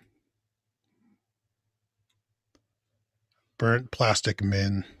 burnt plastic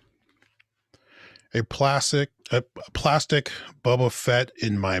min. A plastic Boba Fett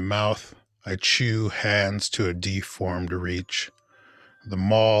in my mouth. I chew hands to a deformed reach. The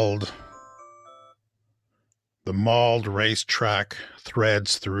mauled racetrack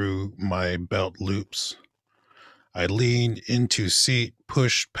threads through my belt loops. I lean into seat,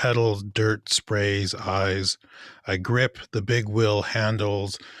 push pedals, dirt sprays eyes. I grip the big wheel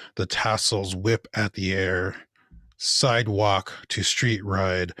handles, the tassels whip at the air. Sidewalk to street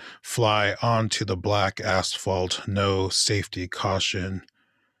ride, fly onto the black asphalt, no safety caution.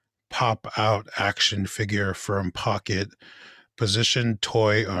 Pop out action figure from pocket, position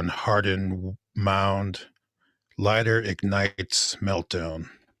toy on hardened mound. Lighter ignites meltdown.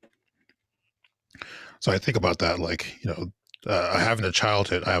 So I think about that, like, having a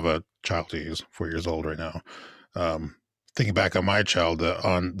childhood. I have a child who's 4 years old right now. Thinking back on my child, the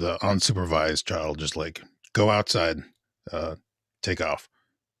unsupervised child, just like go outside, take off.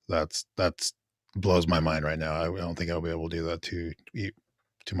 That's blows my mind right now. I don't think I'll be able to do that to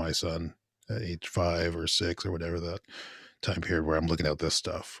my son at age 5 or 6 or whatever, that time period where I'm looking at this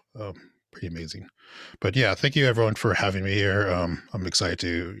stuff. Pretty amazing. But yeah, thank you everyone for having me here. I'm excited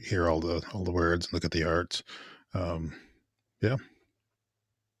to hear all the words and look at the art. Yeah.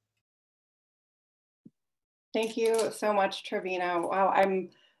 Thank you so much, Trevino. Wow, I'm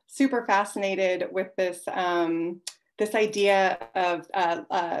super fascinated with this, this idea of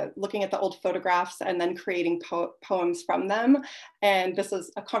looking at the old photographs and then creating poems from them. And this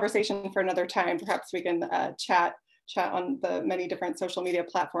is a conversation for another time. Perhaps we can chat on the many different social media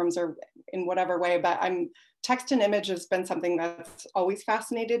platforms or in whatever way, but text and image has been something that's always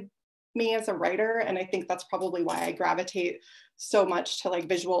fascinated me as a writer. And I think that's probably why I gravitate so much to like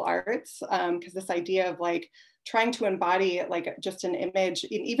visual arts, because this idea of like trying to embody like just an image,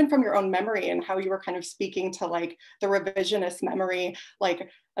 even from your own memory, and how you were kind of speaking to like the revisionist memory, like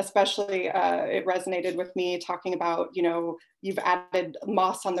especially it resonated with me talking about, you know, you've added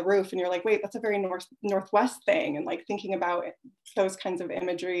moss on the roof and you're like, wait, that's a very northwest thing. And like thinking about those kinds of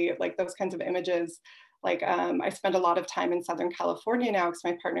imagery, like those kinds of images. Like I spend a lot of time in Southern California now because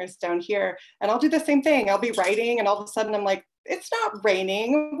my partner's down here, and I'll do the same thing. I'll be writing and all of a sudden I'm like, it's not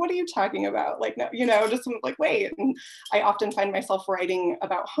raining. What are you talking about? Like, no, you know, just like, wait. And I often find myself writing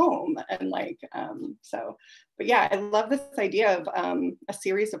about home and like, so, but yeah, I love this idea of a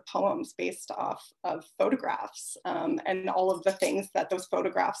series of poems based off of photographs and all of the things that those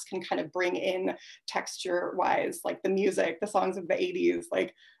photographs can kind of bring in texture wise, like the music, the songs of the 80s,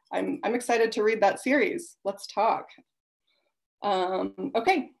 like, I'm excited to read that series. Let's talk.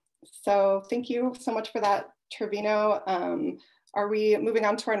 Okay, so thank you so much for that, Trevino. Are we moving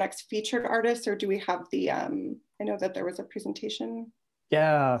on to our next featured artist, or do we have the, I know that there was a presentation.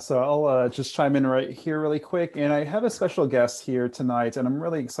 Yeah, so I'll just chime in right here really quick. And I have a special guest here tonight, and I'm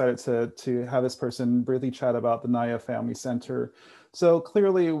really excited to have this person briefly chat about the Naya Family Center. So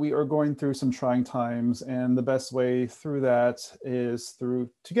clearly we are going through some trying times, and the best way through that is through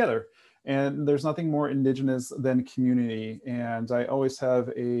together. And there's nothing more Indigenous than community. And I always have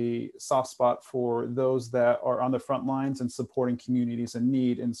a soft spot for those that are on the front lines and supporting communities in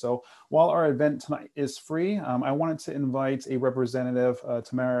need. And so while our event tonight is free, I wanted to invite a representative,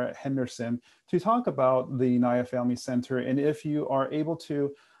 Tamara Henderson, to talk about the Naya Family Center. And if you are able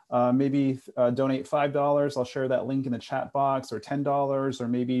to maybe donate $5, I'll share that link in the chat box, or $10, or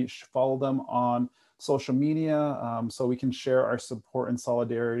maybe follow them on social media so we can share our support and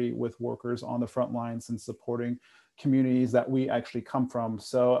solidarity with workers on the front lines and supporting communities that we actually come from.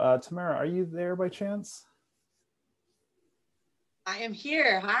 So Tamara, are you there by chance? I am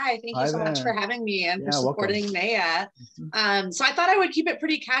here. Hi, thank you so much for having me and for supporting Naya. So I thought I would keep it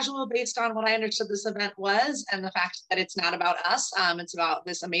pretty casual based on what I understood this event was and the fact that it's not about us. It's about all of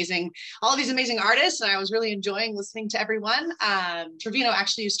these amazing artists, and I was really enjoying listening to everyone. Trevino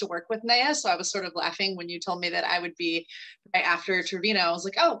actually used to work with Naya, so I was sort of laughing when you told me that I would be right after Trevino. I was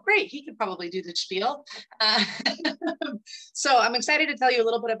like, oh, great, he could probably do the spiel. So I'm excited to tell you a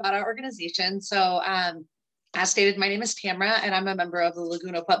little bit about our organization. So as stated, my name is Tamara, and I'm a member of the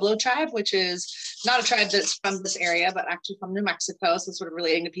Laguna Pueblo tribe, which is not a tribe that's from this area, but actually from New Mexico. So sort of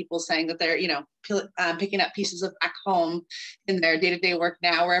relating to people saying that they're, you know, picking up pieces of back home in their day-to-day work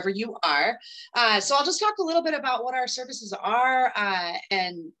now, wherever you are. So I'll just talk a little bit about what our services are,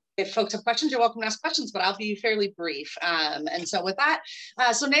 and if folks have questions, you're welcome to ask questions, but I'll be fairly brief. And so with that,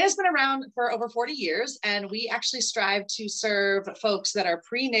 so Naya's been around for over 40 years, and we actually strive to serve folks that are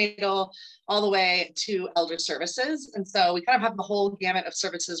prenatal all the way to elder services. And so we kind of have the whole gamut of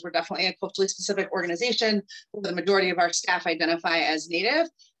services. We're definitely a culturally specific organization where the majority of our staff identify as Native.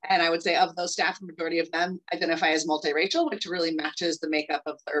 And I would say of those staff, the majority of them identify as multiracial, which really matches the makeup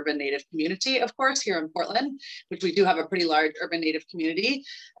of the urban Native community, of course, here in Portland, which we do have a pretty large urban Native community.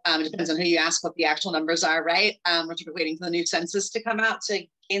 It depends on who you ask what the actual numbers are, right? We're sort of waiting for the new census to come out to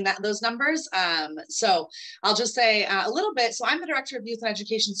gain those numbers. So I'll just say a little bit. So I'm the Director of Youth and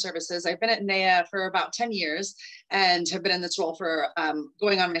Education Services. I've been at Naya for about 10 years and have been in this role for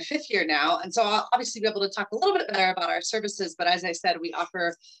going on my 5th year now. And so I'll obviously be able to talk a little bit better about our services. But as I said, we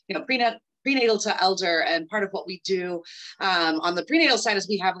offer, you know, prenatal to elder, and part of what we do on the prenatal side is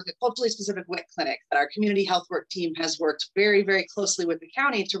we have like a culturally specific WIC clinic that our community health work team has worked very, very closely with the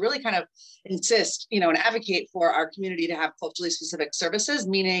county to really kind of insist, you know, and advocate for our community to have culturally specific services,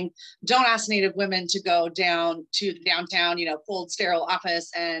 meaning don't ask Native women to go down to the downtown, you know, cold, sterile office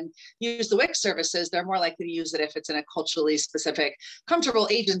and use the WIC services. They're more likely to use it if it's in a culturally specific, comfortable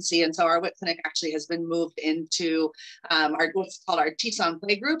agency. And so our WIC clinic actually has been moved into what's called our Tucson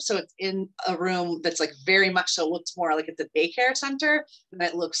Play Group. So it's in a room that's like very much so looks more like it's a daycare center than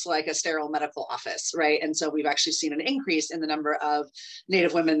it looks like a sterile medical office, right? And so we've actually seen an increase in the number of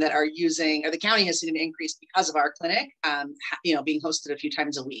Native women that are using, or the county has seen an increase because of our clinic, being hosted a few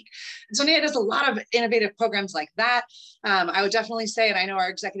times a week. And so NAYA does a lot of innovative programs like that. I would definitely say, and I know our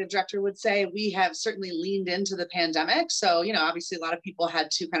executive director would say, we have certainly leaned into the pandemic. So, obviously a lot of people had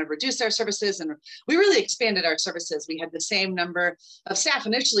to kind of reduce their services, and we really expanded our services. We had the same number of staff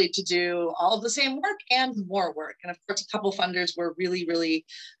initially to do all of the same work and more work. And of course, a couple funders were really, really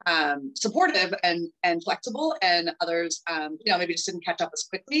supportive and flexible, and others, maybe just didn't catch up as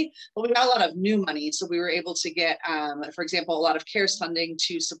quickly. But we got a lot of new money. So we were able to get, for example, a lot of CARES funding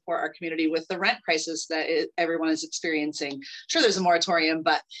to support our community with the rent crisis that everyone is experiencing. Sure, there's a moratorium,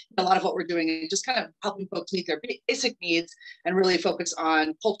 but a lot of what we're doing is just kind of helping folks meet their basic needs and really focus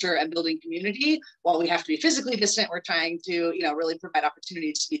on culture and building community. While we have to be physically distant, we're trying to, really provide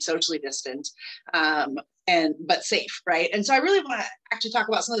opportunities to be socially distant, but safe, right? And so I really want to actually talk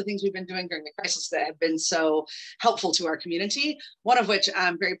about some of the things we've been doing during the crisis that have been so helpful to our community. One of which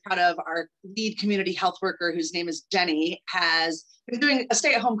I'm very proud of, our lead community health worker, whose name is Jenny, has been doing a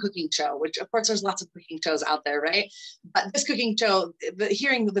stay-at-home cooking show, which of course there's lots of cooking shows out there, right? But this cooking show,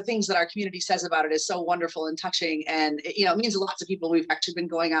 hearing the things that our community says about it is so wonderful and touching, and it means a lot to people. We've actually been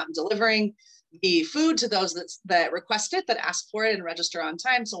going out and delivering the food to those that request it, that ask for it and register on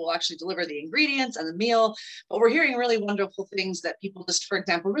time. So we'll actually deliver the ingredients and the meal. But we're hearing really wonderful things that people just, for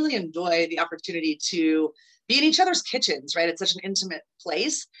example, really enjoy the opportunity to be in each other's kitchens, right? It's such an intimate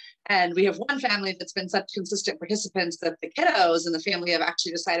place. And we have one family that's been such consistent participants that the kiddos in the family have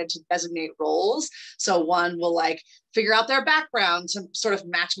actually decided to designate roles. So one will figure out their background to sort of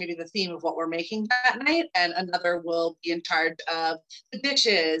match maybe the theme of what we're making that night. And another will be in charge of the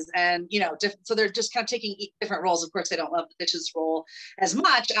dishes, and, so they're just kind of taking different roles. Of course, they don't love the dishes role as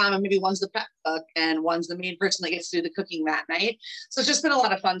much. And maybe one's the prep cook and one's the main person that gets to do the cooking that night. So it's just been a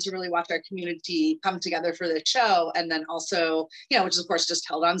lot of fun to really watch our community come together for the show. And then also, which is of course just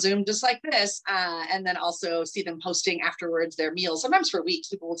held on Zoom, just like this. And then also see them posting afterwards their meals, sometimes for weeks.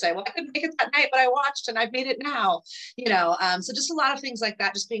 People will say, well, I couldn't make it that night, but I watched and I've made it now. So just a lot of things like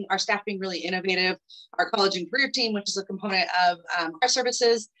that, just our staff being really innovative. Our college and career team, which is a component of our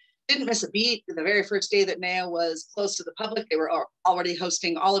services, didn't miss a beat. The very first day that NAYA was closed to the public, they were already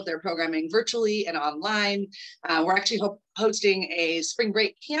hosting all of their programming virtually and online. We're actually hosting a spring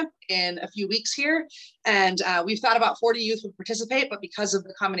break camp in a few weeks here. And we've thought about 40 youth would participate, but because of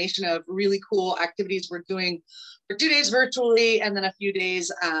the combination of really cool activities we're doing for 2 days virtually and then a few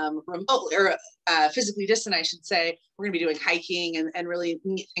days remotely, or physically distant, I should say, we're gonna be doing hiking and really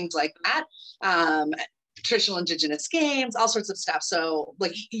neat things like that. Traditional Indigenous games, all sorts of stuff. So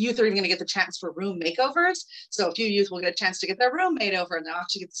youth are even going to get the chance for room makeovers. So a few youth will get a chance to get their room made over and they'll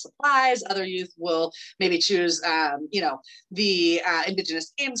actually get the supplies. Other youth will maybe choose, the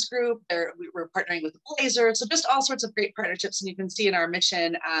Indigenous games group. We're partnering with the Blazer. So just all sorts of great partnerships. And you can see in our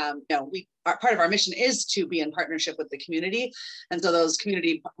mission, part of our mission is to be in partnership with the community. And so those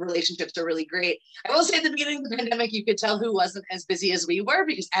community relationships are really great. I will say at the beginning of the pandemic, you could tell who wasn't as busy as we were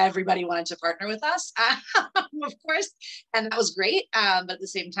because everybody wanted to partner with us, of course. And that was great. But at the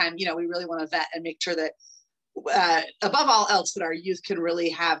same time, we really want to vet and make sure that above all else, that our youth can really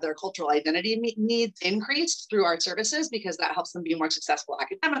have their cultural identity needs increased through our services, because that helps them be more successful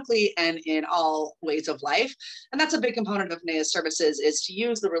academically and in all ways of life. And that's a big component of NAYA's services, is to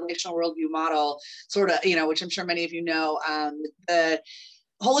use the relational worldview model, sort of, which I'm sure many of you know, the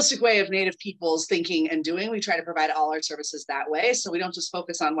holistic way of Native peoples thinking and doing. We try to provide all our services that way. So we don't just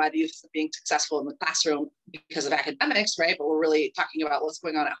focus on why the youth is being successful in the classroom because of academics, right? But we're really talking about what's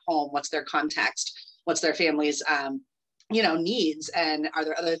going on at home, what's their context, what's their family's, needs, and are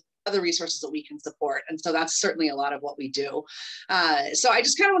there other resources that we can support. And so that's certainly a lot of what we do. So I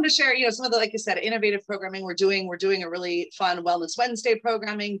just kind of want to share, some of the, like I said, innovative programming we're doing. We're doing a really fun Wellness Wednesday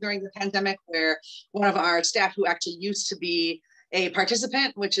programming during the pandemic, where one of our staff, who actually used to be a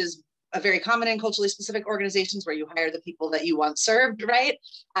participant, which is a very common in culturally specific organizations where you hire the people that you once served, right?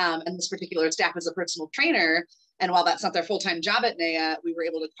 And this particular staff is a personal trainer. And while that's not their full-time job at NAYA, we were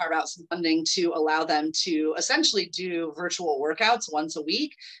able to carve out some funding to allow them to essentially do virtual workouts once a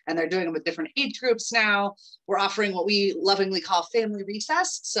week. And they're doing them with different age groups now. We're offering what we lovingly call family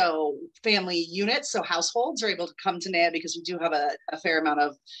recess. So family units, so households are able to come to NAYA because we do have a fair amount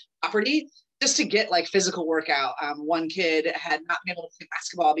of property, just to get physical workout. One kid had not been able to play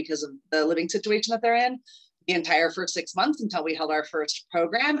basketball because of the living situation that they're in. the entire first 6 months until we held our first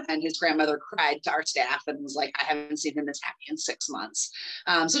program. And his grandmother cried to our staff and was like, I haven't seen him this happy in 6 months.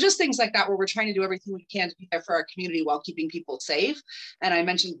 So just things like that, where we're trying to do everything we can to be there for our community while keeping people safe. And I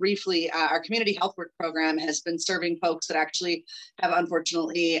mentioned briefly, our community health work program has been serving folks that actually have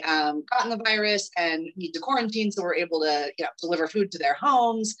unfortunately gotten the virus and need to quarantine. So we're able to deliver food to their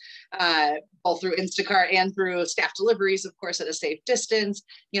homes, both through Instacart and through staff deliveries, of course, at a safe distance,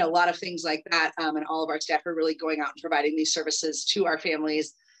 a lot of things like that. And all of our staff are really going out and providing these services to our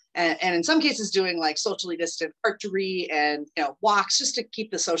families. And in some cases doing like socially distant archery and walks, just to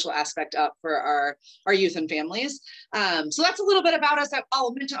keep the social aspect up for our youth and families. So that's a little bit about us.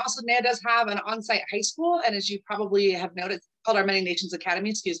 I'll mention also Diné does have an on-site high school, and as you probably have noticed, called our Many Nations Academy,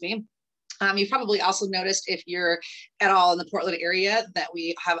 excuse me. You've probably also noticed, if you're at all in the Portland area, that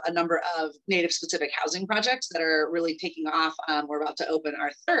we have a number of Native specific housing projects that are really taking off. We're about to open our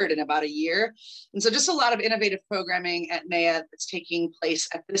third in about a year. And so just a lot of innovative programming at NAYA that's taking place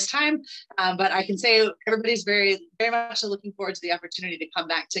at this time. But I can say everybody's very, very much looking forward to the opportunity to come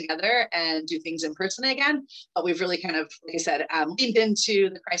back together and do things in person again. But we've really kind of, like I said, leaned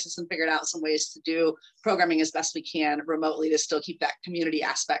into the crisis and figured out some ways to do programming as best we can remotely to still keep that community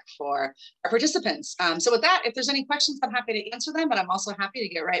aspect for our participants. So with that, if there's any questions, I'm happy to answer them, but I'm also happy to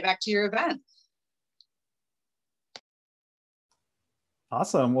get right back to your event.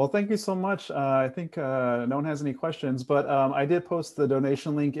 Awesome. Well, thank you so much. I think no one has any questions, but I did post the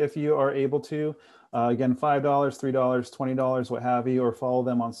donation link if you are able to. Again, $5, $3, $20, what have you, or follow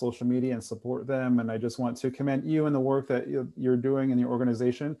them on social media and support them. And I just want to commend you and the work that you're doing in your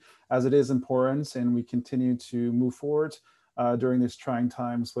organization, as it is important, and we continue to move forward during these trying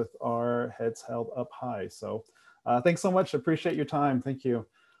times with our heads held up high. So thanks so much. Appreciate your time. Thank you.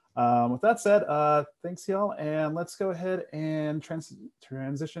 With that said, thanks y'all. And let's go ahead and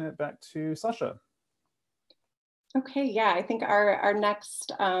transition it back to Sasha. Okay, yeah, I think our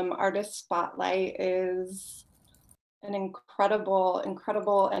next artist spotlight is an incredible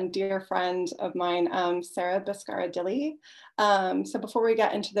and dear friend of mine, Sarah Biscara-Dilley. So before we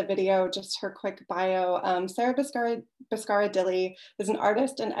get into the video, just her quick bio. Sarah Biscara-Dilley is an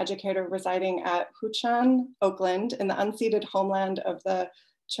artist and educator residing at Huchan, Oakland, in the unceded homeland of the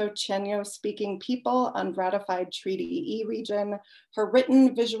Chochenyo-speaking people, unratified Treaty E region. Her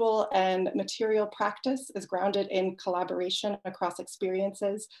written, visual, and material practice is grounded in collaboration across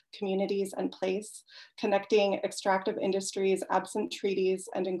experiences, communities, and place, connecting extractive industries, absent treaties,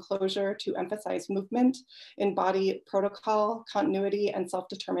 and enclosure to emphasize movement, embody protocol, continuity, and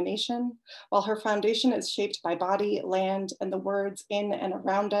self-determination. While her foundation is shaped by body, land, and the words in and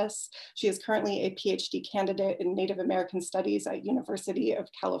around us, she is currently a PhD candidate in Native American Studies at University of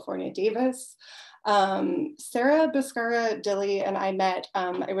California, Davis. Sarah Biscara-Dilley and I met,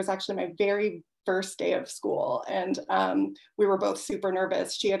 it was actually my very first day of school, and we were both super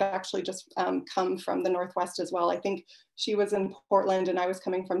nervous. She had actually just come from the Northwest as well. I think she was in Portland and I was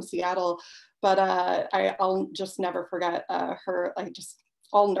coming from Seattle, but I'll just never forget her, like, just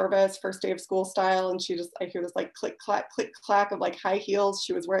all nervous, first day of school style. And she just, I hear this like click clack of like high heels.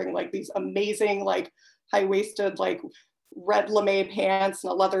 She was wearing like these amazing like high-waisted like red lame pants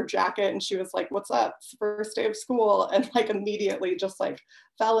and a leather jacket, and she was like, what's up, it's the first day of school, and like immediately just like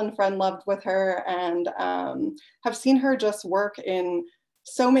fell in friend loved with her, and have seen her just work in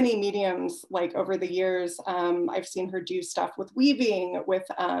so many mediums like over the years. I've seen her do stuff with weaving, with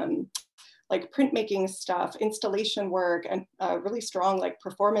like printmaking stuff, installation work, and really strong like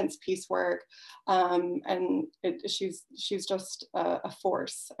performance piece work, and she's just a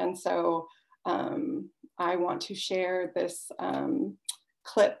force. And so I want to share this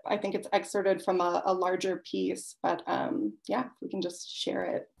clip. I think it's excerpted from a larger piece, but yeah, we can just share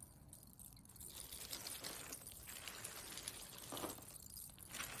it.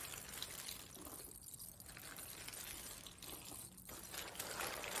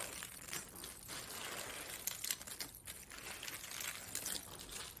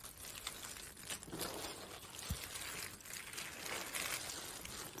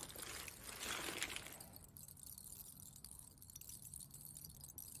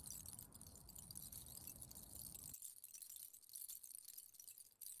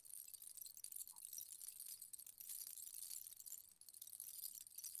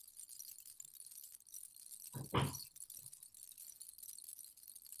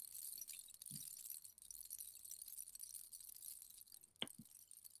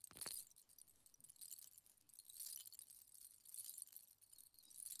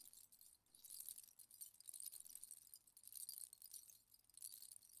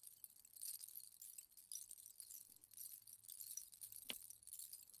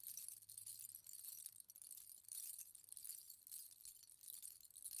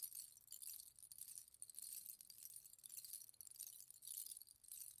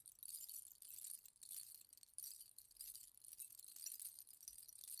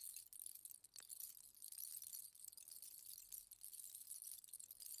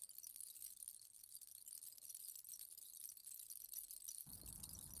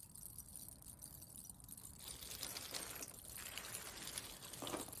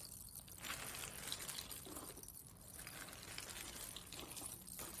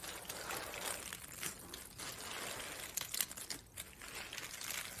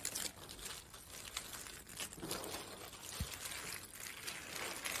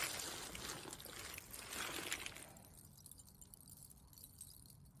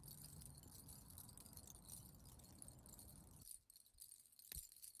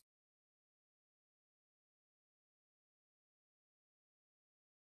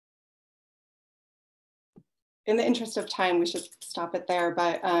 in the interest of time, we should stop it there,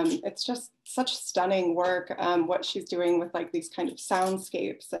 but it's just such stunning work, what she's doing with like these kind of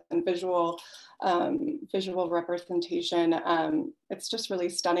soundscapes and visual representation. It's just really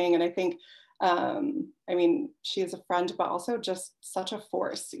stunning. And I think, I mean, she is a friend, but also just such a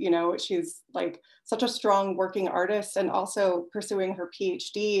force, you know, she's like such a strong working artist and also pursuing her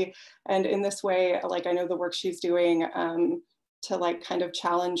PhD. And in this way, like, I know the work she's doing to like kind of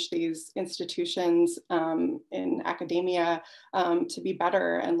challenge these institutions in academia to be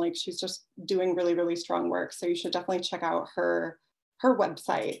better. And like, she's just doing really, really strong work. So you should definitely check out her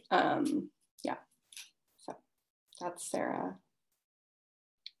website. Yeah, so that's Sarah.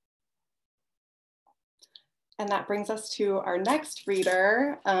 And that brings us to our next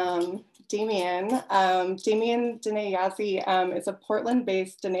reader, Demian. Demian DinéYazhi is a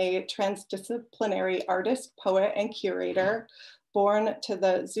Portland-based Diné transdisciplinary artist, poet, and curator, born to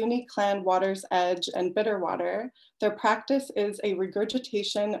the Zuni clan Water's Edge and Bitterwater. Their practice is a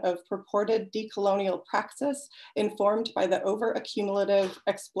regurgitation of purported decolonial praxis informed by the over-accumulative,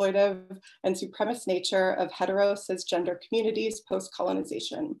 exploitive, and supremacist nature of hetero cisgender communities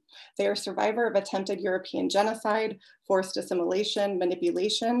post-colonization. They are survivor of attempted European genocide, forced assimilation,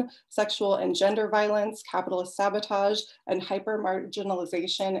 manipulation, sexual and gender violence, capitalist sabotage, and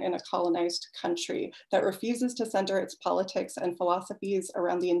hyper-marginalization in a colonized country that refuses to center its politics and philosophies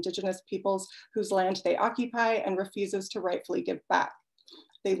around the indigenous peoples whose land they occupy and refuses to rightfully give back.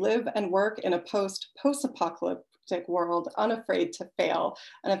 They live and work in a post-apocalyptic world, unafraid to fail.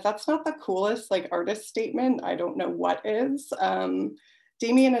 And if that's not the coolest like artist statement, I don't know what is.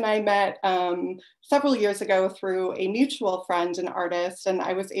 Demian and I met several years ago through a mutual friend, an artist, and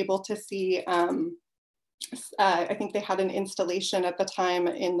I was able to see, I think they had an installation at the time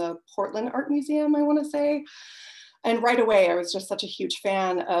in the Portland Art Museum, I want to say. And right away, I was just such a huge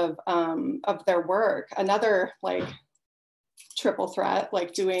fan of their work. Another like triple threat,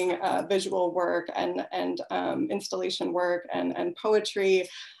 like doing visual work and installation work and poetry.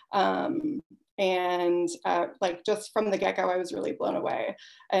 Like just from the get-go, I was really blown away.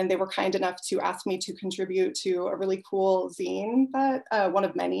 And they were kind enough to ask me to contribute to a really cool zine that, one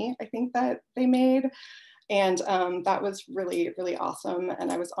of many, I think, that they made. And that was really, really awesome.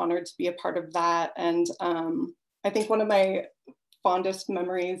 And I was honored to be a part of that. And I think one of my fondest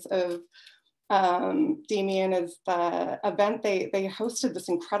memories of Demian is the event, they hosted this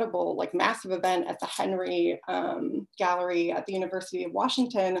incredible, like massive event at the Henry Gallery at the University of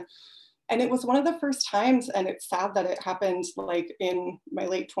Washington. And it was one of the first times, and it's sad that it happened like in my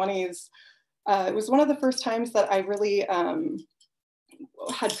late 20s. It was one of the first times that I really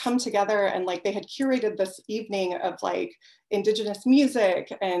had come together and like they had curated this evening of like Indigenous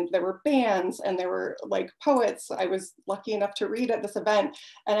music, and there were bands and there were like poets I was lucky enough to read at this event.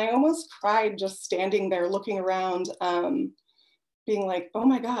 And I almost cried just standing there looking around, being like, oh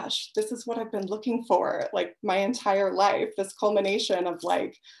my gosh, this is what I've been looking for like my entire life, this culmination of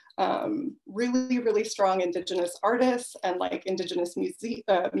like really, really strong Indigenous artists and like Indigenous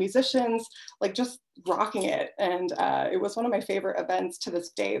musicians, like just rocking it. And it was one of my favorite events to this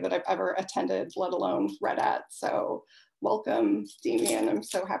day that I've ever attended, let alone read at. So welcome, Demian. I'm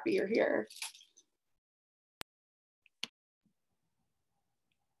so happy you're here.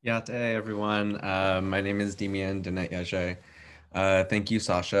 Yate, everyone. My name is Demian DinéYazhi. Thank you,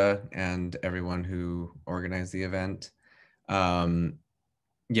 Sasha, and everyone who organized the event.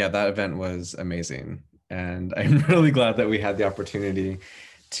 Yeah, that event was amazing. And I'm really glad that we had the opportunity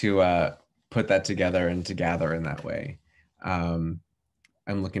to put that together and to gather in that way. I'm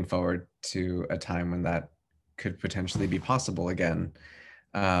looking forward to a time when that could potentially be possible again.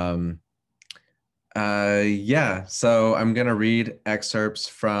 Yeah, so I'm gonna read excerpts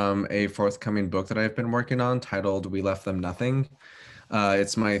from a forthcoming book that I've been working on titled We Left Them Nothing.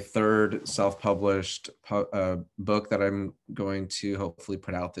 It's my third self-published book that I'm going to hopefully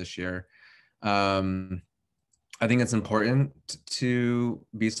put out this year. I think it's important to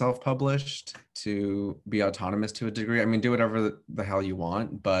be self-published, to be autonomous to a degree. I mean, do whatever the hell you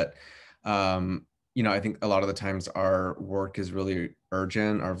want, but you know, I think a lot of the times our work is really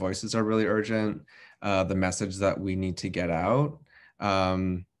urgent, our voices are really urgent. The message that we need to get out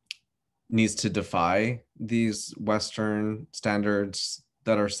needs to defy these Western standards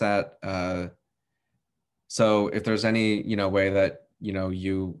that are set. So if there's any, you know, way that, you know,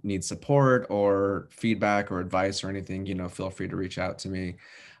 you need support or feedback or advice or anything, you know, feel free to reach out to me.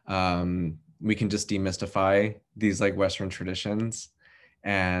 We can just demystify these like Western traditions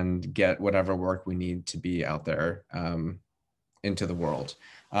and get whatever work we need to be out there into the world,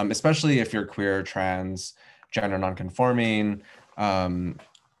 especially if you're queer, trans, gender nonconforming,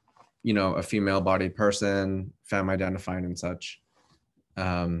 you know, a female-bodied person, femme-identifying and such.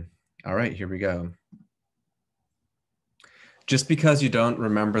 All right, here we go. Just because you don't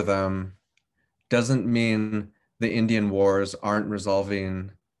remember them doesn't mean the Indian wars aren't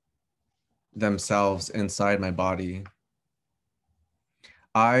resolving themselves inside my body.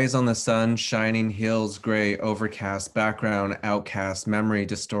 Eyes on the sun, shining hills, gray, overcast, background, outcast, memory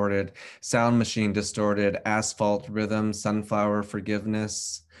distorted, sound machine distorted, asphalt rhythm, sunflower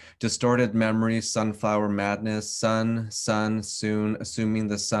forgiveness, distorted memory, sunflower madness, sun, soon, assuming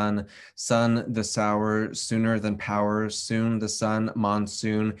the sun, the sour, sooner than power, soon the sun,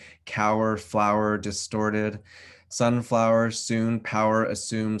 monsoon, cower, flower, distorted, sunflower, soon power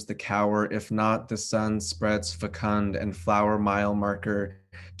assumes the cower. If not, the sun spreads fecund and flower mile marker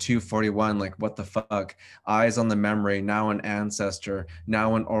 241, like what the fuck? Eyes on the memory, now an ancestor,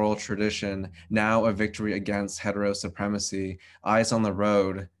 now an oral tradition, now a victory against hetero supremacy. Eyes on the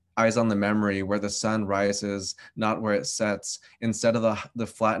road, eyes on the memory, where the sun rises, not where it sets. Instead of the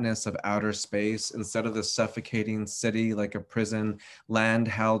flatness of outer space, instead of the suffocating city like a prison, land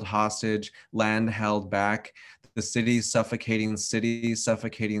held hostage, land held back. The city, suffocating sun,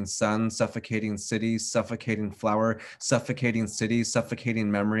 suffocating city, suffocating flower, suffocating city,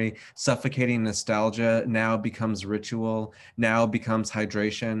 suffocating memory, suffocating nostalgia now becomes ritual, now becomes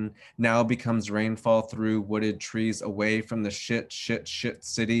hydration, now becomes rainfall through wooded trees away from the shit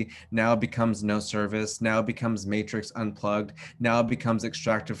city, now becomes no service, now becomes matrix unplugged, now becomes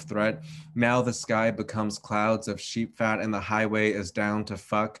extractive threat, now the sky becomes clouds of sheep fat and the highway is down to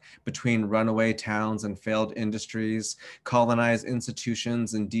fuck between runaway towns and failed industries, colonized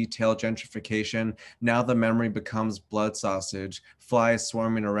institutions and detailed gentrification. Now the memory becomes blood sausage, flies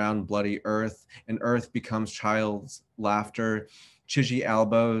swarming around bloody earth, and earth becomes child's laughter, chizzy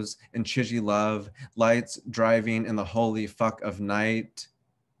elbows and chizzy love, lights driving in the holy fuck of night.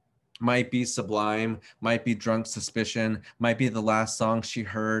 Might be sublime, might be drunk suspicion, might be the last song she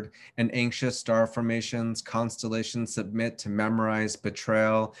heard, and anxious star formations, constellations submit to memorize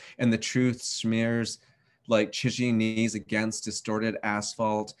betrayal, and the truth smears like chizzy knees against distorted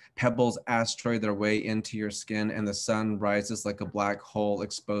asphalt, pebbles asteroid their way into your skin, and the sun rises like a black hole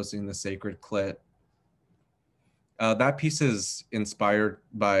exposing the sacred clit. That piece is inspired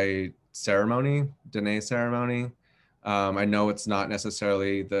by ceremony, Diné ceremony. I know it's not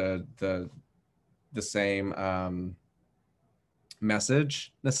necessarily the same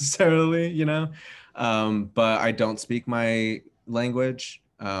message necessarily, you know, but I don't speak my language.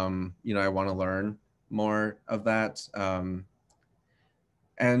 You know, I want to learn more of that. But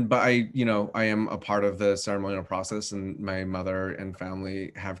I, you know, I am a part of the ceremonial process, and my mother and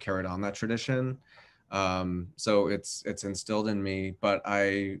family have carried on that tradition. So it's instilled in me, but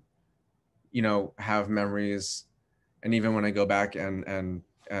I, you know, have memories. And even when I go back and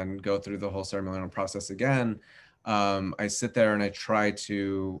go through the whole ceremonial process again, I sit there and I try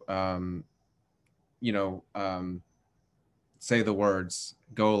to, you know, say the words,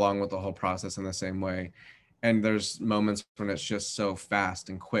 go along with the whole process in the same way. And there's moments when it's just so fast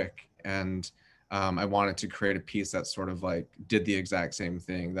and quick. And I wanted to create a piece that sort of like did the exact same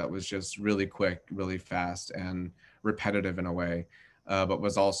thing, that was just really quick, really fast and repetitive in a way, but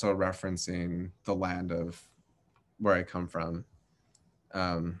was also referencing the land of where I come from.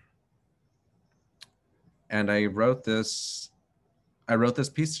 And I wrote this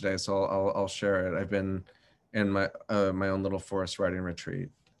piece today, so I'll share it. I've been in my own little forest writing retreat.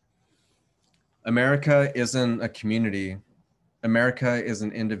 America isn't a community. America is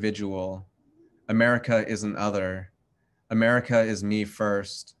an individual. America is an other. America is me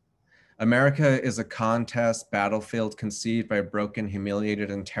first. America is a contest battlefield conceived by broken, humiliated,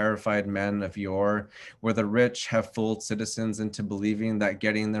 and terrified men of yore, where the rich have fooled citizens into believing that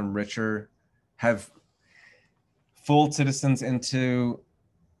getting them richer, have fooled citizens into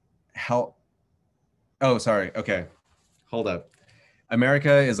help. Oh, sorry. Okay. Hold up.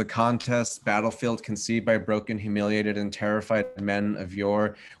 America is a contest battlefield conceived by broken, humiliated, and terrified men of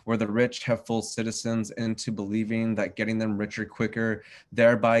yore, where the rich have fooled citizens into believing that getting them richer quicker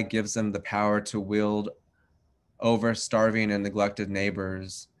thereby gives them the power to wield over starving and neglected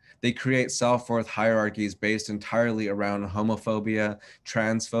neighbors. They create self-worth hierarchies based entirely around homophobia,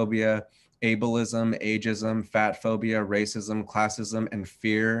 transphobia, ableism, ageism, fat phobia, racism, classism, and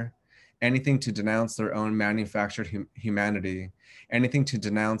fear. Anything to denounce their own manufactured humanity. Anything to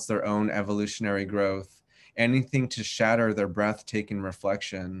denounce their own evolutionary growth. Anything to shatter their breathtaking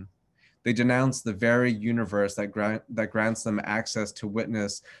reflection. They denounce the very universe that grants them access to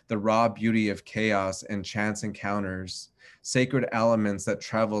witness the raw beauty of chaos and chance encounters, sacred elements that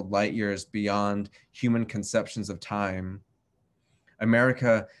traveled light years beyond human conceptions of time.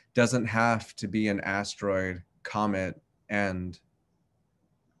 America doesn't have to be an asteroid, comet, and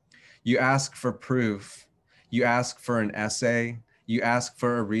you ask for proof. You ask for an essay. You ask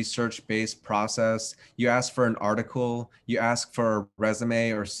for a research-based process. You ask for an article. You ask for a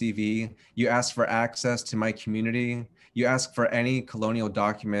resume or CV. You ask for access to my community. You ask for any colonial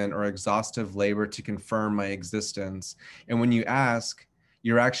document or exhaustive labor to confirm my existence. And when you ask,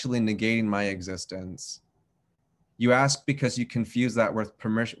 you're actually negating my existence. You ask because you confuse that with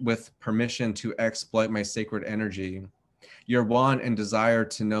permission to exploit my sacred energy. Your want and desire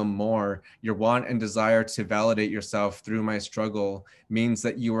to know more, your want and desire to validate yourself through my struggle means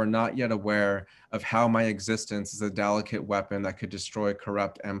that you are not yet aware of how my existence is a delicate weapon that could destroy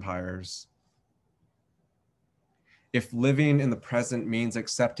corrupt empires. If living in the present means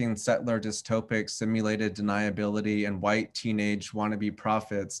accepting settler dystopic simulated deniability and white teenage wannabe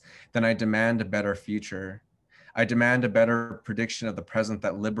prophets, then I demand a better future. I demand a better prediction of the present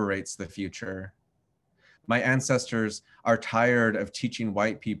that liberates the future. My ancestors are tired of teaching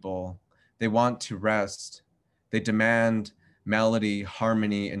white people. They want to rest. They demand melody,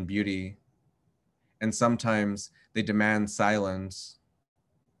 harmony, and beauty. And sometimes they demand silence.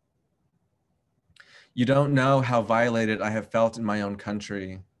 You don't know how violated I have felt in my own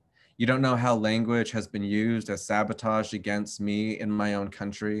country. You don't know how language has been used as sabotage against me in my own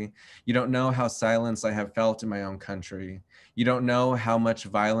country. You don't know how silence I have felt in my own country. You don't know how much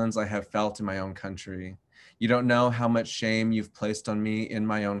violence I have felt in my own country. You don't know how much shame you've placed on me in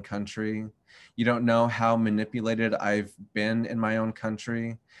my own country. You don't know how manipulated I've been in my own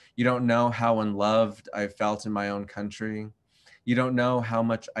country. You don't know how unloved I've felt in my own country. You don't know how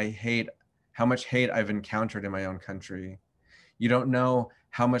much hate I've encountered in my own country. You don't know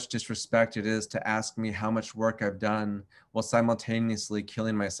how much disrespect it is to ask me how much work I've done while simultaneously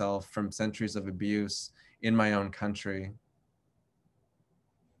killing myself from centuries of abuse in my own country.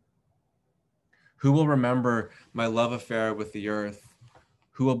 Who will remember my love affair with the earth?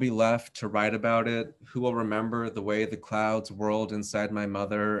 Who will be left to write about it? Who will remember the way the clouds whirled inside my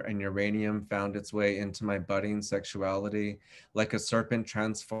mother and uranium found its way into my budding sexuality, like a serpent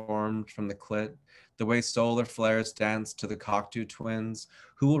transformed from the clit? The way solar flares danced to the Cocteau twins?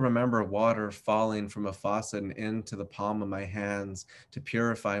 Who will remember water falling from a faucet and into the palm of my hands to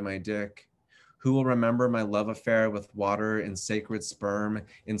purify my dick? Who will remember my love affair with water in sacred sperm,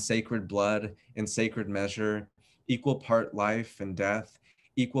 in sacred blood, in sacred measure, equal part life and death,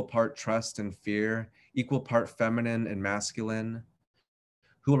 equal part trust and fear, equal part feminine and masculine?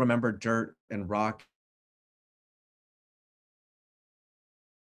 Who will remember dirt and rock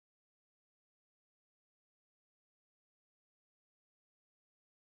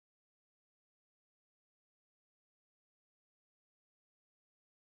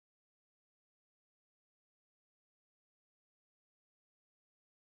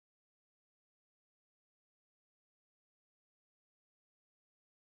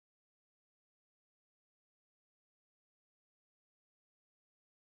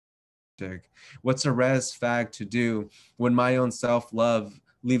What's a res fag to do when my own self-love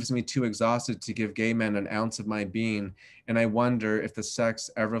leaves me too exhausted to give gay men an ounce of my being, and I wonder if the sex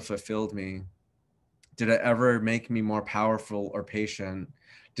ever fulfilled me? Did it ever make me more powerful or patient?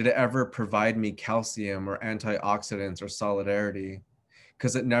 Did it ever provide me calcium or antioxidants or solidarity?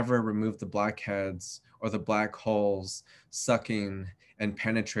 Because it never removed the blackheads or the black holes, sucking and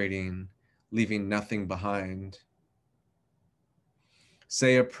penetrating, leaving nothing behind.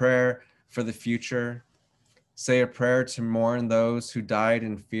 Say a prayer for the future. Say a prayer to mourn those who died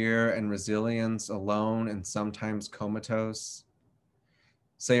in fear and resilience, alone and sometimes comatose.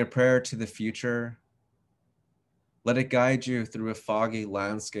 Say a prayer to the future. Let it guide you through a foggy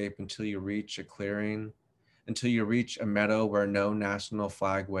landscape until you reach a clearing, until you reach a meadow where no national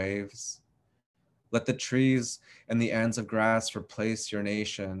flag waves. Let the trees and the ends of grass replace your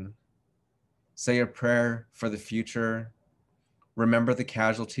nation. Say a prayer for the future. Remember the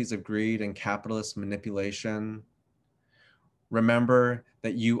casualties of greed and capitalist manipulation. Remember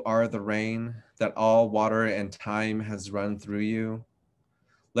that you are the rain, that all water and time has run through you.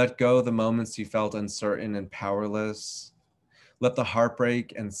 Let go the moments you felt uncertain and powerless. Let go the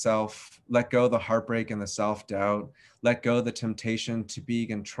heartbreak and the self-doubt. Let go the temptation to be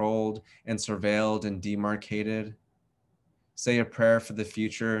controlled and surveilled and demarcated. Say a prayer for the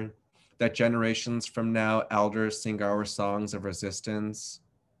future, that generations from now, elders sing our songs of resistance.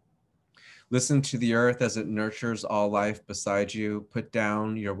 Listen to the earth as it nurtures all life beside you. Put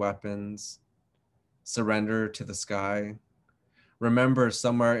down your weapons. Surrender to the sky. Remember,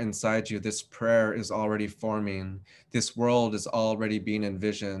 somewhere inside you, this prayer is already forming. This world is already being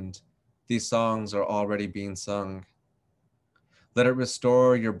envisioned. These songs are already being sung. Let it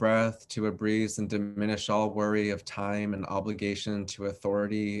restore your breath to a breeze and diminish all worry of time and obligation to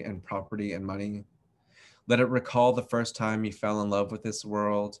authority and property and money. Let it recall the first time you fell in love with this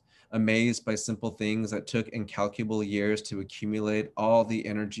world, amazed by simple things that took incalculable years to accumulate all the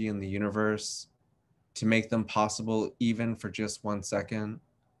energy in the universe, to make them possible even for just 1 second.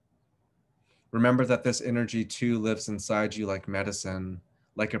 Remember that this energy too lives inside you like medicine,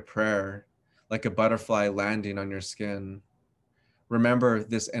 like a prayer, like a butterfly landing on your skin. Remember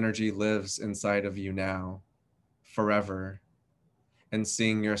this energy lives inside of you now, forever, and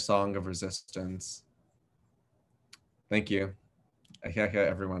sing your song of resistance. Thank you.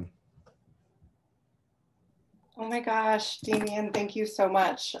 Everyone. Oh my gosh, Demian, thank you so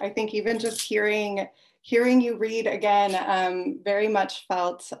much. I think even just hearing you read again, very much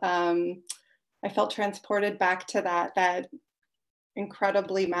felt, I felt transported back to that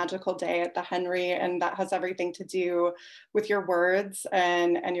incredibly magical day at the Henry, and that has everything to do with your words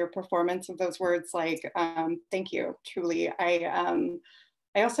and your performance of those words. Like, thank you, truly. I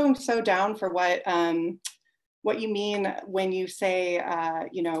also am so down for what you mean when you say,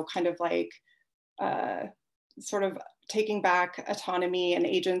 you know, kind of like sort of taking back autonomy and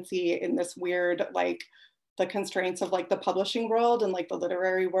agency in this weird, like the constraints of like the publishing world and like the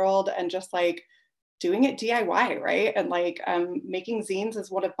literary world, and just like doing it DIY, right? And like making zines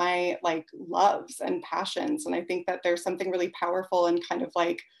is one of my like loves and passions. And I think that there's something really powerful in kind of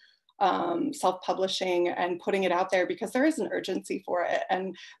like self-publishing and putting it out there, because there is an urgency for it.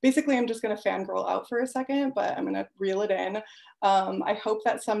 And basically I'm just gonna fangirl out for a second, but I'm gonna reel it in. I hope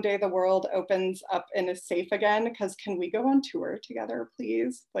that someday the world opens up and is safe again, because can we go on tour together,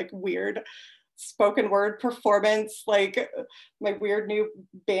 please? Like weird spoken word performance, like my weird new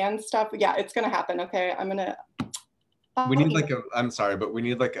band stuff. Yeah, it's gonna happen. Okay, I'm gonna. We need like a, I'm sorry, but we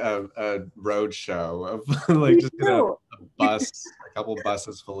need like a road show of like just get a bus, a couple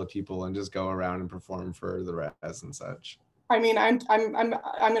buses full of people and just go around and perform for the rest and such. I mean, I'm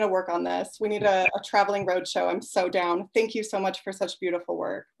gonna work on this. We need a traveling road show. I'm so down. Thank you so much for such beautiful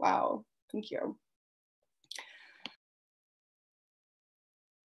work. Wow, thank you.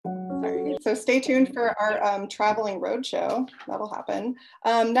 Sorry. So stay tuned for our traveling roadshow. That'll happen.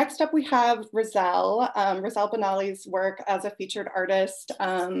 Next up, we have Rizal. Rizal Benali's work as a featured artist.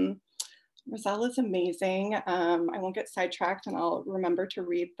 Rizal is amazing. I won't get sidetracked, and I'll remember to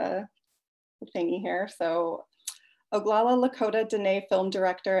read the thingy here. So Oglala Lakota Diné film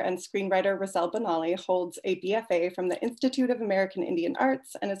director and screenwriter Rizal Benali holds a BFA from the Institute of American Indian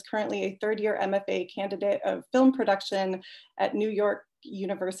Arts and is currently a third-year MFA candidate of film production at New York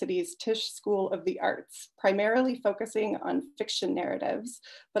University's Tisch School of the Arts, primarily focusing on fiction narratives.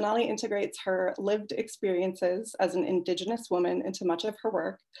 Benali integrates her lived experiences as an Indigenous woman into much of her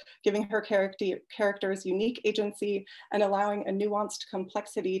work, giving her characters unique agency and allowing a nuanced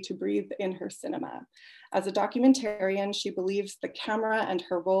complexity to breathe in her cinema. As a documentarian, she believes the camera and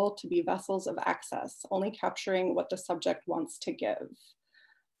her role to be vessels of access, only capturing what the subject wants to give.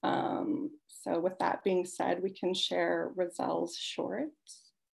 So with that being said, we can share Rizal's shorts.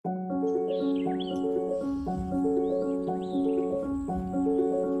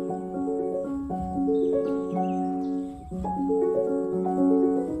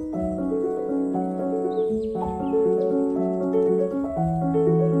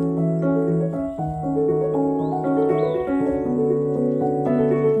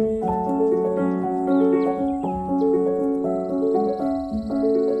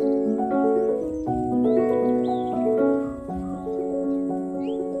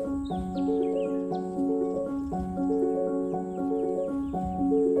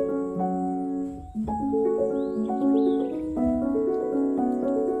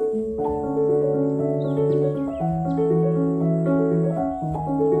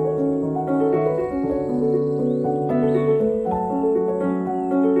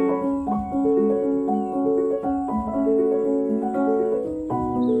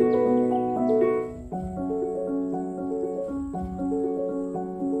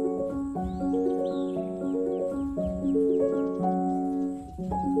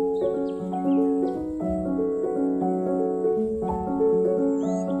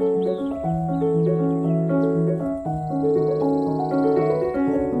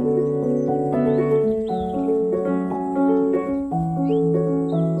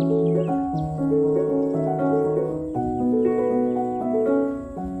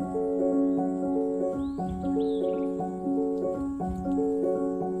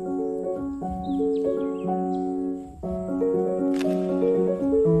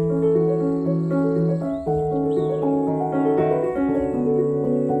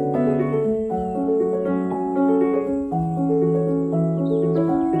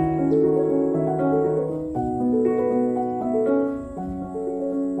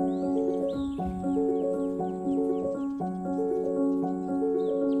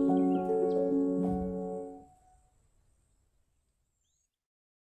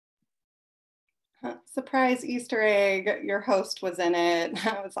 Surprise Easter egg, your host was in it.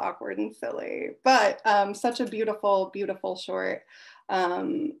 That was awkward and silly, but such a beautiful, beautiful short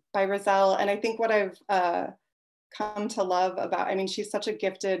by Roselle. And I think what I've come to love about, I mean, she's such a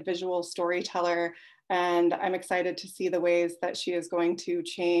gifted visual storyteller, and I'm excited to see the ways that she is going to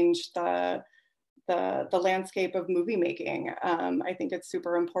change the landscape of movie making. I think it's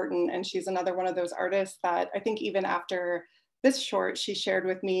super important. And she's another one of those artists that I think even after this short, she shared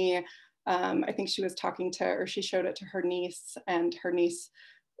with me, I think she was talking to, or she showed it to her niece, and her niece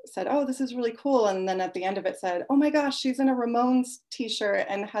said, oh, this is really cool. And then at the end of it said, oh my gosh, she's in a Ramones t-shirt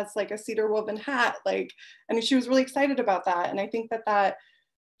and has like a cedar woven hat. Like, and she was really excited about that. And I think that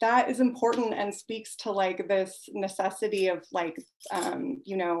is important and speaks to like this necessity of like,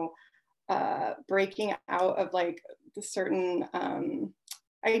 you know, breaking out of like the certain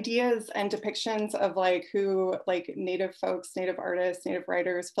ideas and depictions of like who like Native folks, Native artists, Native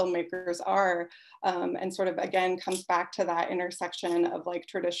writers, filmmakers are, and sort of again comes back to that intersection of like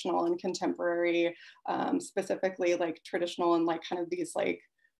traditional and contemporary, specifically like traditional and like kind of these like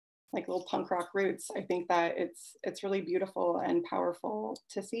little punk rock roots. I think that it's really beautiful and powerful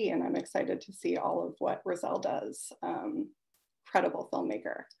to see, and I'm excited to see all of what Roselle does. Incredible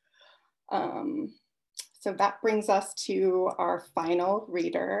filmmaker. So that brings us to our final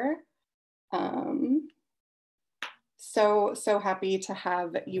reader. So happy to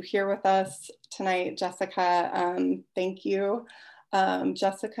have you here with us tonight, Jessica. Thank you.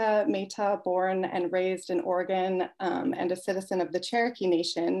 Jessica Mehta, born and raised in Oregon and a citizen of the Cherokee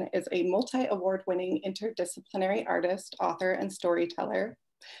Nation, is a multi-award-winning interdisciplinary artist, author, and storyteller.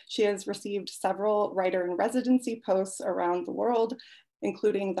 She has received several writer-in-residency posts around the world,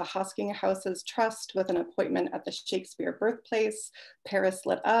 including the Hosking Houses Trust with an appointment at the Shakespeare Birthplace, Paris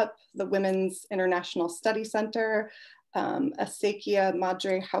Lit Up, the Women's International Study Center, a Sequia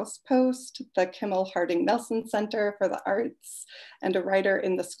Madre House Post, the Kimmel Harding Nelson Center for the Arts, and a writer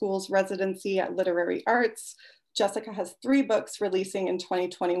in the school's residency at Literary Arts. Jessica has 3 books releasing in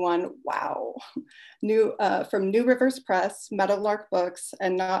 2021. Wow. From New Rivers Press, Meadowlark Books,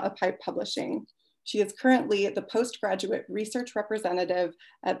 and Not a Pipe Publishing. She is currently the postgraduate research representative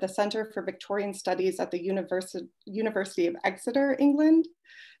at the Center for Victorian Studies at the University of Exeter, England.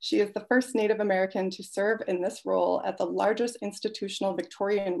 She is the first Native American to serve in this role at the largest institutional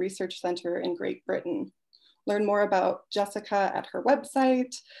Victorian research center in Great Britain. Learn more about Jessica at her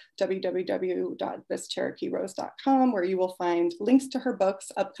website, www.thischerokeerose.com, where you will find links to her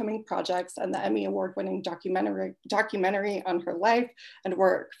books, upcoming projects, and the Emmy Award-winning documentary on her life and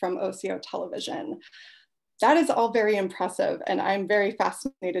work from OCO Television. That is all very impressive, and I'm very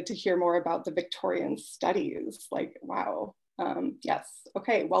fascinated to hear more about the Victorian studies. Like, wow. Yes,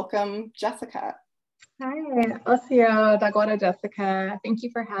 okay, welcome, Jessica. Hi, OCO, Dagora Jessica. Thank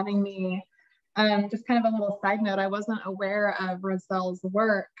you for having me. Just kind of a little side note, I wasn't aware of Roselle's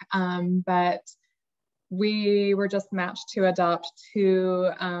work, but we were just matched to adopt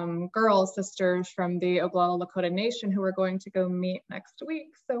 2 girl sisters from the Oglala Lakota Nation who are going to go meet next week.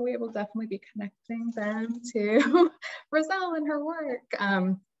 So we will definitely be connecting them to Roselle and her work.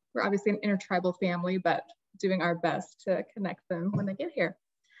 We're obviously an intertribal family, but doing our best to connect them when they get here.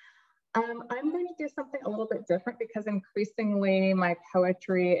 I'm going to do something a little bit different because increasingly my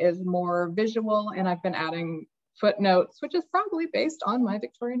poetry is more visual, and I've been adding footnotes, which is probably based on my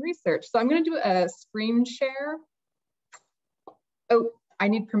Victorian research. So I'm going to do a screen share. Oh, I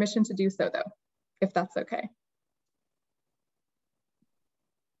need permission to do so though, if that's okay.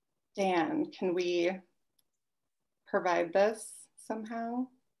 Dan, can we provide this somehow?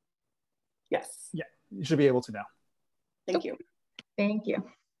 Yes. Yeah, you should be able to now. Thank you. Thank you.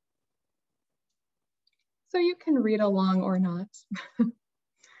 So you can read along or not.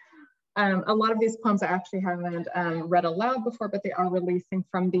 A lot of these poems I actually haven't read aloud before, but they are releasing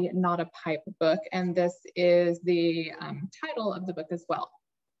from the Not a Pipe book, and this is the title of the book as well.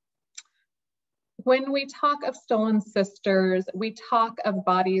 When we talk of stolen sisters, we talk of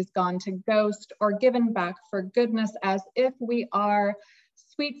bodies gone to ghost or given back for goodness, as if we are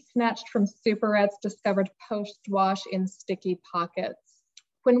sweets snatched from superettes discovered post-wash in sticky pockets.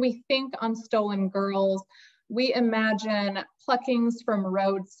 When we think on stolen girls, we imagine pluckings from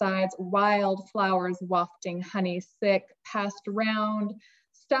roadsides, wild flowers wafting honey sick, passed round,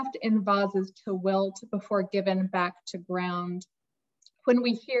 stuffed in vases to wilt before given back to ground. When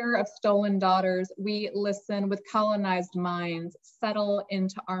we hear of stolen daughters, we listen with colonized minds, settle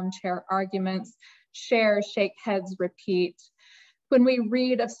into armchair arguments, share, shake heads, repeat. When we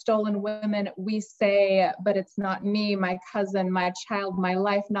read of stolen women, we say, but it's not me, my cousin, my child, my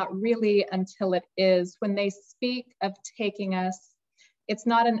life, not really until it is. When they speak of taking us, It's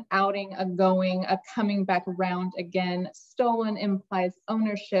not an outing, a going, a coming back around again. Stolen implies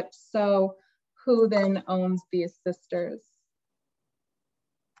ownership, so who then owns these sisters?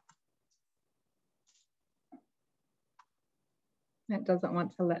 It doesn't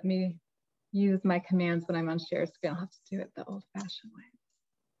want to let me use my commands when I'm on share screen. I'll have to do it the old-fashioned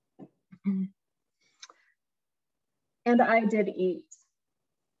way. And I did eat.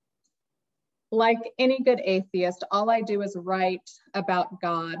 Like any good atheist, all I do is write about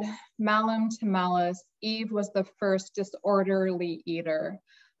God. Malum to malice, Eve was the first disorderly eater.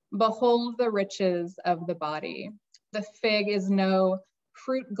 Behold the riches of the body. The fig is no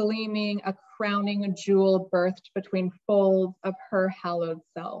fruit gleaming, a crowning jewel birthed between folds of her hallowed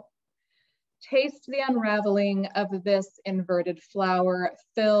self. Taste the unraveling of this inverted flower,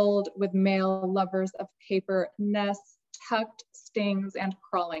 filled with male lovers of paper, nests, tucked stings, and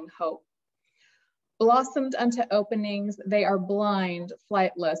crawling hope. Blossomed unto openings, they are blind,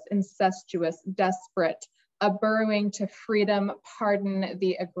 flightless, incestuous, desperate, a burrowing to freedom, pardon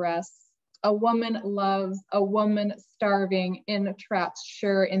the aggress. A woman loves, a woman starving, in traps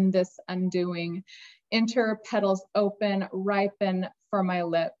sure in this undoing. Enter petals open, ripen for my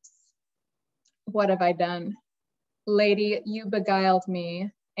lips. What have I done? Lady, you beguiled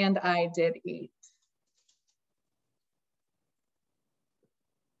me, and I did eat.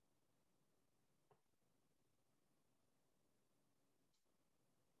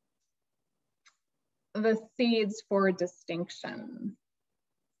 The seeds for distinction.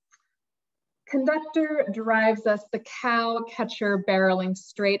 Conductor drives us the cow catcher barreling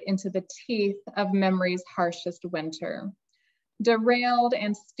straight into the teeth of memory's harshest winter. Derailed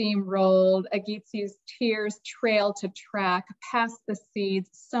and steamrolled, Agitzi's tears trail to track, past the seeds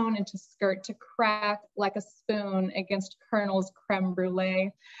sewn into skirt to crack like a spoon against Colonel's creme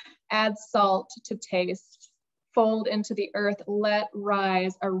brulee. Add salt to taste. Fold into the earth, let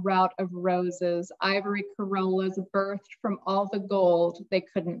rise a rout of roses, ivory corollas birthed from all the gold they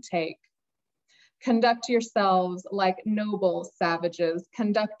couldn't take. Conduct yourselves like noble savages.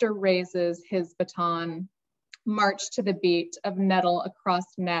 Conductor raises his baton. March to the beat of nettle across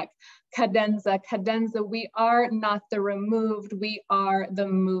neck. Cadenza, cadenza, we are not the removed, we are the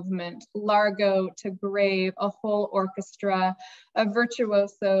movement. Largo to grave, a whole orchestra of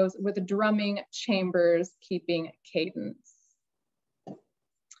virtuosos with drumming chambers keeping cadence.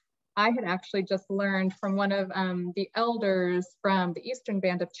 I had actually just learned from one of the elders from the Eastern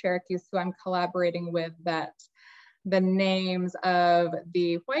Band of Cherokees who I'm collaborating with that the names of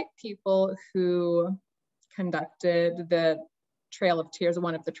the white people who conducted the Trail of Tears,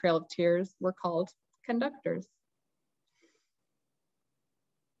 one of the Trail of Tears, were called conductors.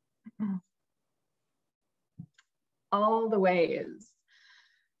 All the ways.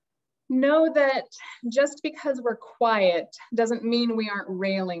 Know that just because we're quiet doesn't mean we aren't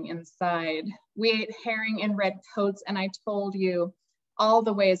railing inside. We ate herring in red coats and I told you all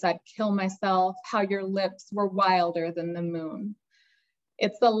the ways I'd kill myself, how your lips were wilder than the moon.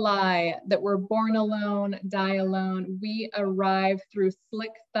 It's a lie that we're born alone, die alone. We arrive through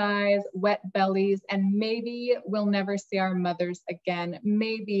slick thighs, wet bellies, and maybe we'll never see our mothers again.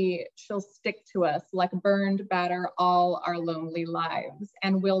 Maybe she'll stick to us like burned batter all our lonely lives,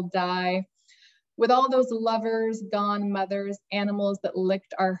 and we'll die with all those lovers, gone mothers, animals that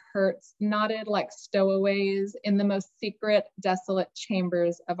licked our hurts, knotted like stowaways in the most secret, desolate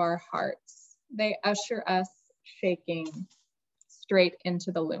chambers of our hearts. They usher us shaking straight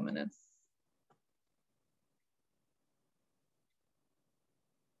into the luminous.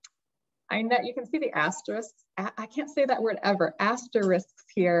 I know you can see the asterisks. I can't say that word ever. Asterisks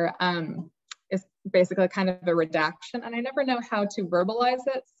here is basically kind of a redaction, and I never know how to verbalize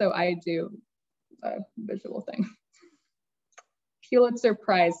it, so I do a visual thing. Pulitzer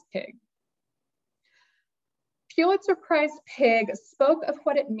Prize pig. Pulitzer Prize pig spoke of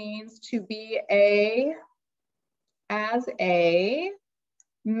what it means to be as a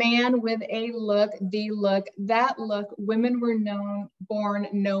man with a look, the look, that look. Women were born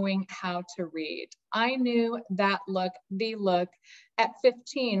knowing how to read. I knew that look, the look, at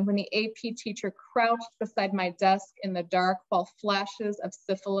 15 when the AP teacher crouched beside my desk in the dark while flashes of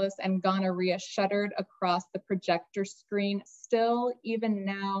syphilis and gonorrhea shuddered across the projector screen. Still, even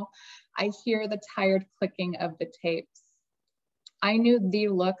now, I hear the tired clicking of the tapes. I knew the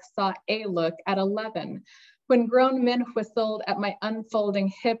look saw a look at 11. When grown men whistled at my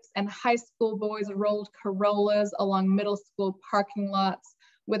unfolding hips and high school boys rolled Corollas along middle school parking lots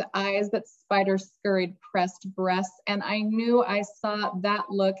with eyes that spider scurried pressed breasts, and I knew I saw that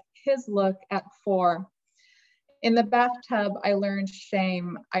look, his look, at 4. In the bathtub, I learned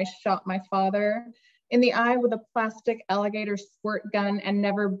shame. I shot my father. In the eye with a plastic alligator squirt gun and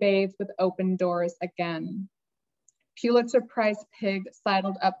never bathed with open doors again. Pulitzer Prize pig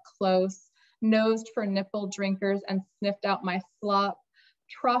sidled up close, nosed for nipple drinkers and sniffed out my slop.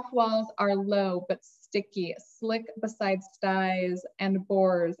 Trough walls are low but sticky, slick beside sties, and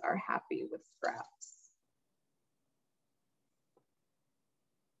boars are happy with scraps.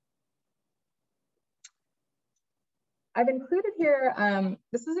 I've included here,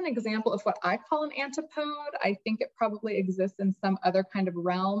 this is an example of what I call an antipode. I think it probably exists in some other kind of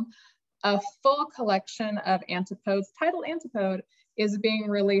realm. A full collection of antipodes, titled Antipode, is being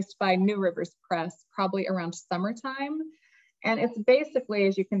released by New Rivers Press, probably around summertime. And it's basically,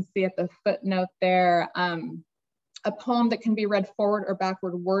 as you can see at the footnote there, a poem that can be read forward or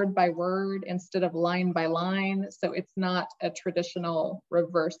backward, word by word, instead of line by line. So it's not a traditional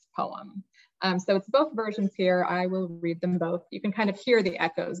reverse poem. So it's both versions here. I will read them both. You can kind of hear the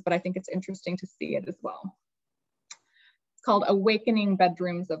echoes, but I think it's interesting to see it as well. It's called Awakening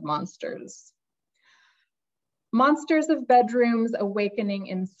Bedrooms of Monsters. Monsters of bedrooms awakening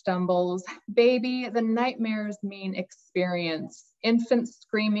in stumbles. Baby, the nightmares mean experience. Infants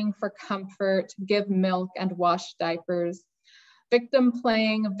screaming for comfort, give milk and wash diapers. Victim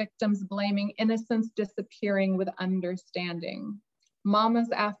playing, victims blaming, innocence disappearing with understanding.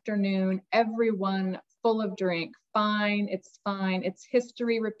 Mama's afternoon, everyone full of drink. Fine, it's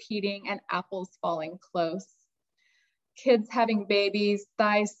history repeating and apples falling close. Kids having babies,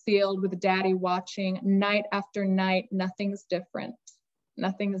 thighs sealed with daddy watching, night after night, nothing's different.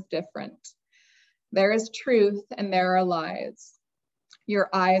 Nothing is different. There is truth and there are lies. Your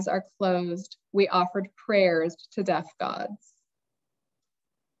eyes are closed. We offered prayers to deaf gods.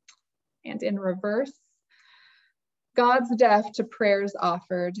 And in reverse, God's deaf to prayers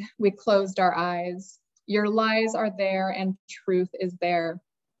offered. We closed our eyes. Your lies are there and truth is there.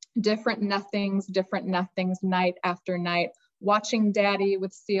 Different nothings, night after night. Watching daddy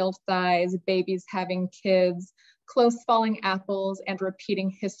with sealed thighs, babies having kids, close falling apples and repeating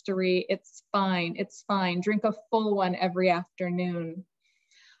history. It's fine, drink a full one every afternoon.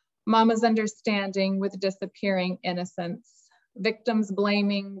 Mama's understanding with disappearing innocence. Victims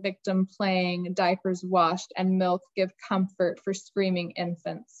blaming, victim playing, diapers washed and milk give comfort for screaming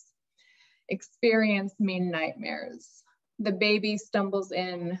infants. Experience mean nightmares. The baby stumbles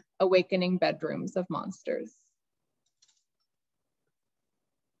in, awakening bedrooms of monsters.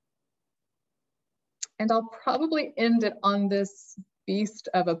 And I'll probably end it on this beast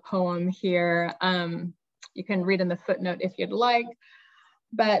of a poem here. You can read in the footnote if you'd like,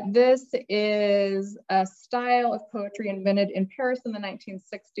 but this is a style of poetry invented in Paris in the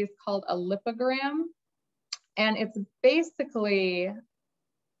 1960s called a lipogram. And it's basically,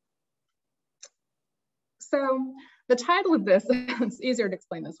 so the title of this, it's easier to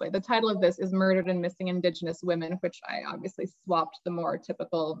explain this way. The title of this is Murdered and Missing Indigenous Women, which I obviously swapped the more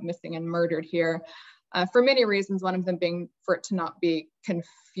typical missing and murdered here for many reasons, one of them being for it to not be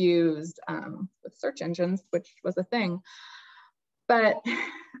confused with search engines, which was a thing. But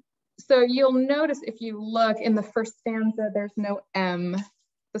so you'll notice if you look in the first stanza, there's no M.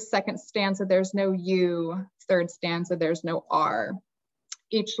 The second stanza, there's no U. Third stanza, there's no R.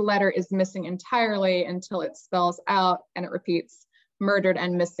 Each letter is missing entirely until it spells out and it repeats murdered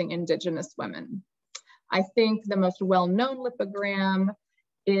and missing Indigenous women. I think the most well-known lipogram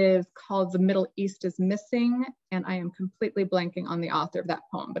is called The Middle East is Missing, and I am completely blanking on the author of that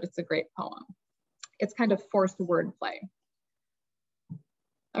poem, but it's a great poem. It's kind of forced wordplay.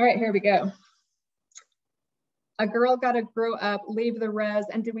 All right, here we go. A girl gotta grow up, leave the res,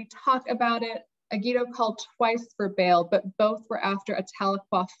 and did we talk about it? Agito called twice for bail, but both were after a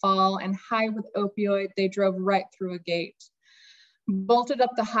Tahlequah fall, and high with opioid, they drove right through a gate. Bolted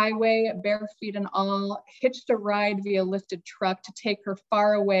up the highway, bare feet and all, hitched a ride via lifted truck to take her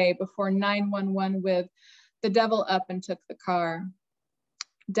far away before 911 with the devil up and took the car.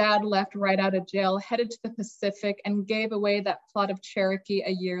 Dad left right out of jail, headed to the Pacific, and gave away that plot of Cherokee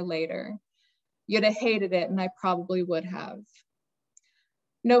a year later. You'd have hated it, and I probably would have.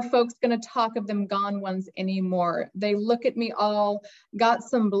 No folks gonna talk of them gone ones anymore. They look at me all, got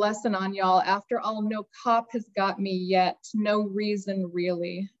some blessing on y'all. After all, no cop has got me yet. No reason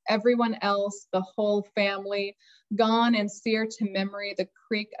really. Everyone else, the whole family, gone and sear to memory the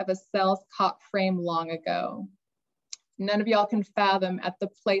creak of a cell's cop frame long ago. None of y'all can fathom at the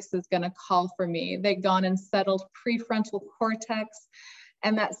place is gonna call for me. They gone and settled prefrontal cortex,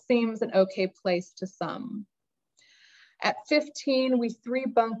 and that seems an okay place to some. At 15, we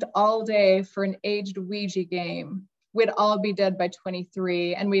three-bunked all day for an aged Ouija game. We'd all be dead by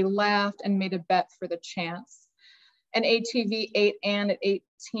 23, and we laughed and made a bet for the chance. An ATV 8 and at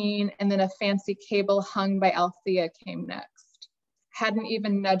 18, and then a fancy cable hung by Althea came next. Hadn't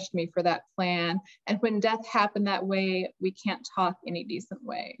even nudged me for that plan. And when death happened that way, we can't talk any decent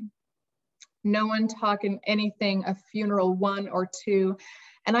way. No one talking anything, a funeral 1 or 2.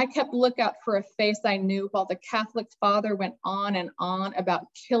 And I kept lookout for a face I knew while the Catholic father went on and on about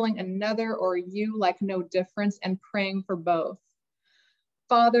killing another or you like no difference and praying for both.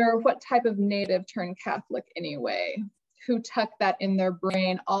 Father, what type of native turned Catholic anyway? Who tucked that in their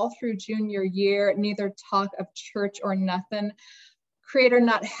brain all through junior year, neither talk of church or nothing? Creator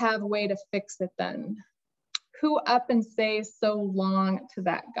not have way to fix it then? Who up and say so long to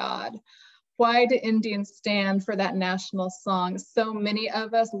that God? Why do Indians stand for that national song? So many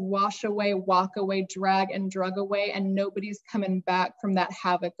of us wash away, walk away, drag and drug away, and nobody's coming back from that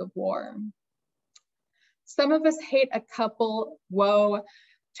havoc of war. Some of us hate a couple, whoa,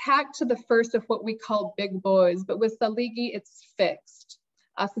 tacked to the first of what we call big boys, but with Saligi, it's fixed.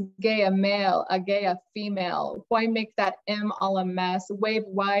 Us gay a male, a gay a female. Why make that M all a mess? Wave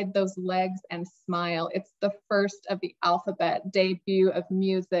wide those legs and smile. It's the first of the alphabet, debut of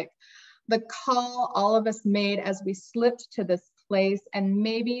music. The call all of us made as we slipped to this place, and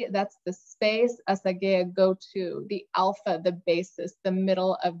maybe that's the space us a gay go to, the alpha, the basis, the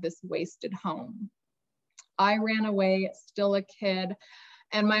middle of this wasted home. I ran away, still a kid,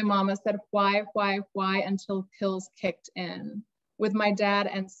 and my mama said, why, until pills kicked in. With my dad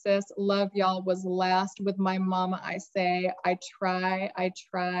and sis, love y'all was last. With my mama, I say, I try.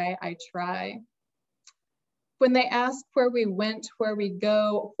 When they ask where we went, where we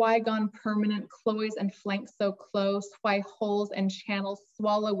go, why gone permanent, cloys and flanks so close, why holes and channels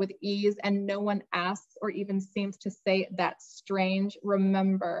swallow with ease and no one asks or even seems to say that's strange,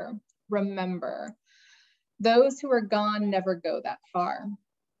 remember. Those who are gone never go that far.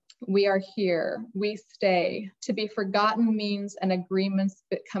 We are here, we stay. To be forgotten means an agreement's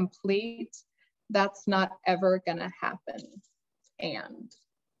bit complete. That's not ever gonna happen. And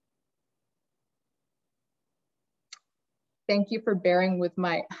thank you for bearing with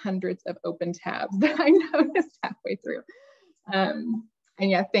my hundreds of open tabs that I noticed halfway through. And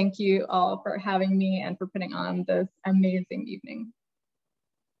yeah, thank you all for having me and for putting on this amazing evening.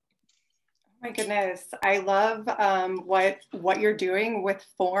 My goodness, I love what you're doing with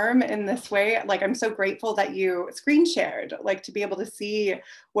form in this way. Like, I'm so grateful that you screen shared, like to be able to see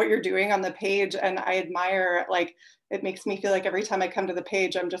what you're doing on the page. And I admire, like, it makes me feel like every time I come to the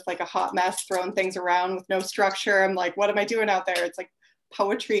page, I'm just like a hot mess throwing things around with no structure. I'm like, what am I doing out there? It's like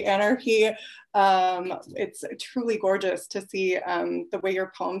poetry anarchy. It's truly gorgeous to see the way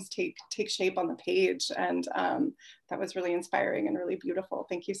your poems take shape on the page. And that was really inspiring and really beautiful.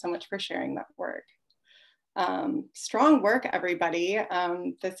 Thank you so much for sharing that work. Strong work, everybody.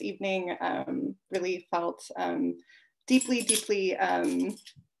 This evening really felt deeply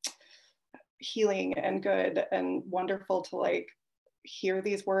healing and good and wonderful to like hear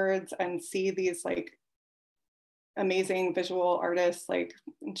these words and see these like amazing visual artists like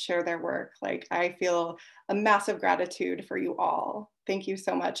share their work. Like, I feel a massive gratitude for you all. Thank you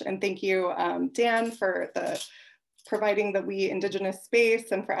so much. And thank you, Dan, for providing the We Indigenous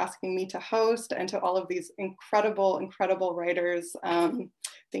space and for asking me to host, and to all of these incredible writers.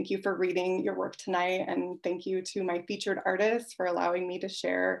 Thank you for reading your work tonight. And thank you to my featured artists for allowing me to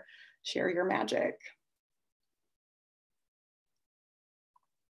share your magic.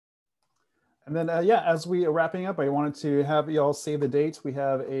 And then, yeah, as we are wrapping up, I wanted to have y'all say the dates. We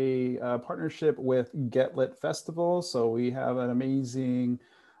have a partnership with Get Lit Festival. So we have an amazing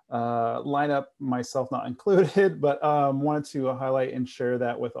lineup, myself not included, but wanted to highlight and share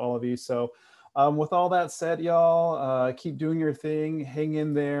that with all of you. So with all that said, y'all, keep doing your thing, hang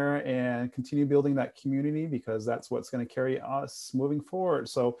in there, and continue building that community, because that's what's going to carry us moving forward.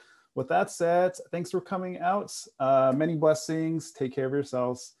 So with that said, thanks for coming out. Many blessings. Take care of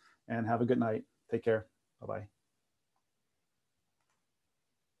yourselves. And have a good night. Take care. Bye-bye.